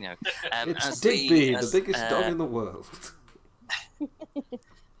the party. It's Digby, the biggest dog in the world.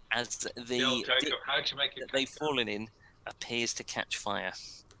 As the that they've fallen in appears to catch fire.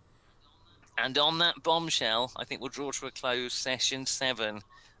 And on that bombshell, I think we'll draw to a close session 7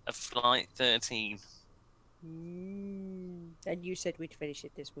 of Flight 13. And you said we'd finish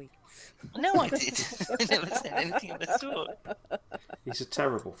it this week. No, I did. I never said anything of the sort. He's a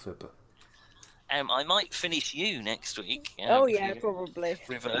terrible fibber. I might finish you next week. Oh yeah, probably.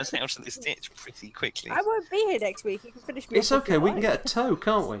 Reverse out of this ditch pretty quickly. I won't be here next week. You can finish me. It's okay. We can get a tow,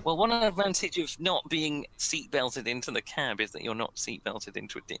 can't we? Well, one advantage of not being seat-belted into the cab is that you're not seat-belted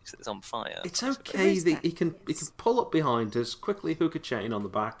into a ditch that's on fire. It's okay. He can pull up behind us, quickly hook a chain on the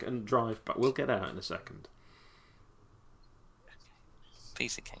back, and drive back. We'll get out in a second.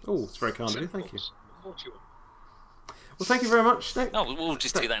 Piece of cake. Oh, it's very kind of you. Thank you. Well, thank you very much, Nick. Oh, we'll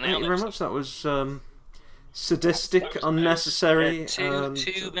just do that now. Thank you very much. That was sadistic, unnecessary.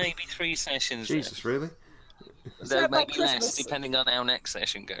 Two, maybe 3 sessions. Jesus, really? There may be less, depending on how next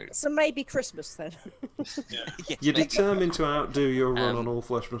session goes. So maybe Christmas then. Yes, You're determined to outdo your run on All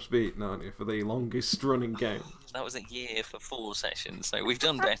Flesh Must Be Eaten, aren't you, for the longest running game? That was a year for 4 sessions, so we've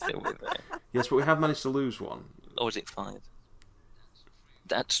done better with it. Yes, but we have managed to lose one. Or was it 5?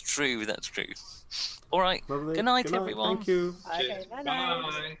 That's true. All right. Lovely. Good night, everyone. Thank you. Okay, Bye.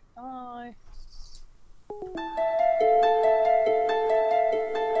 Bye. Bye.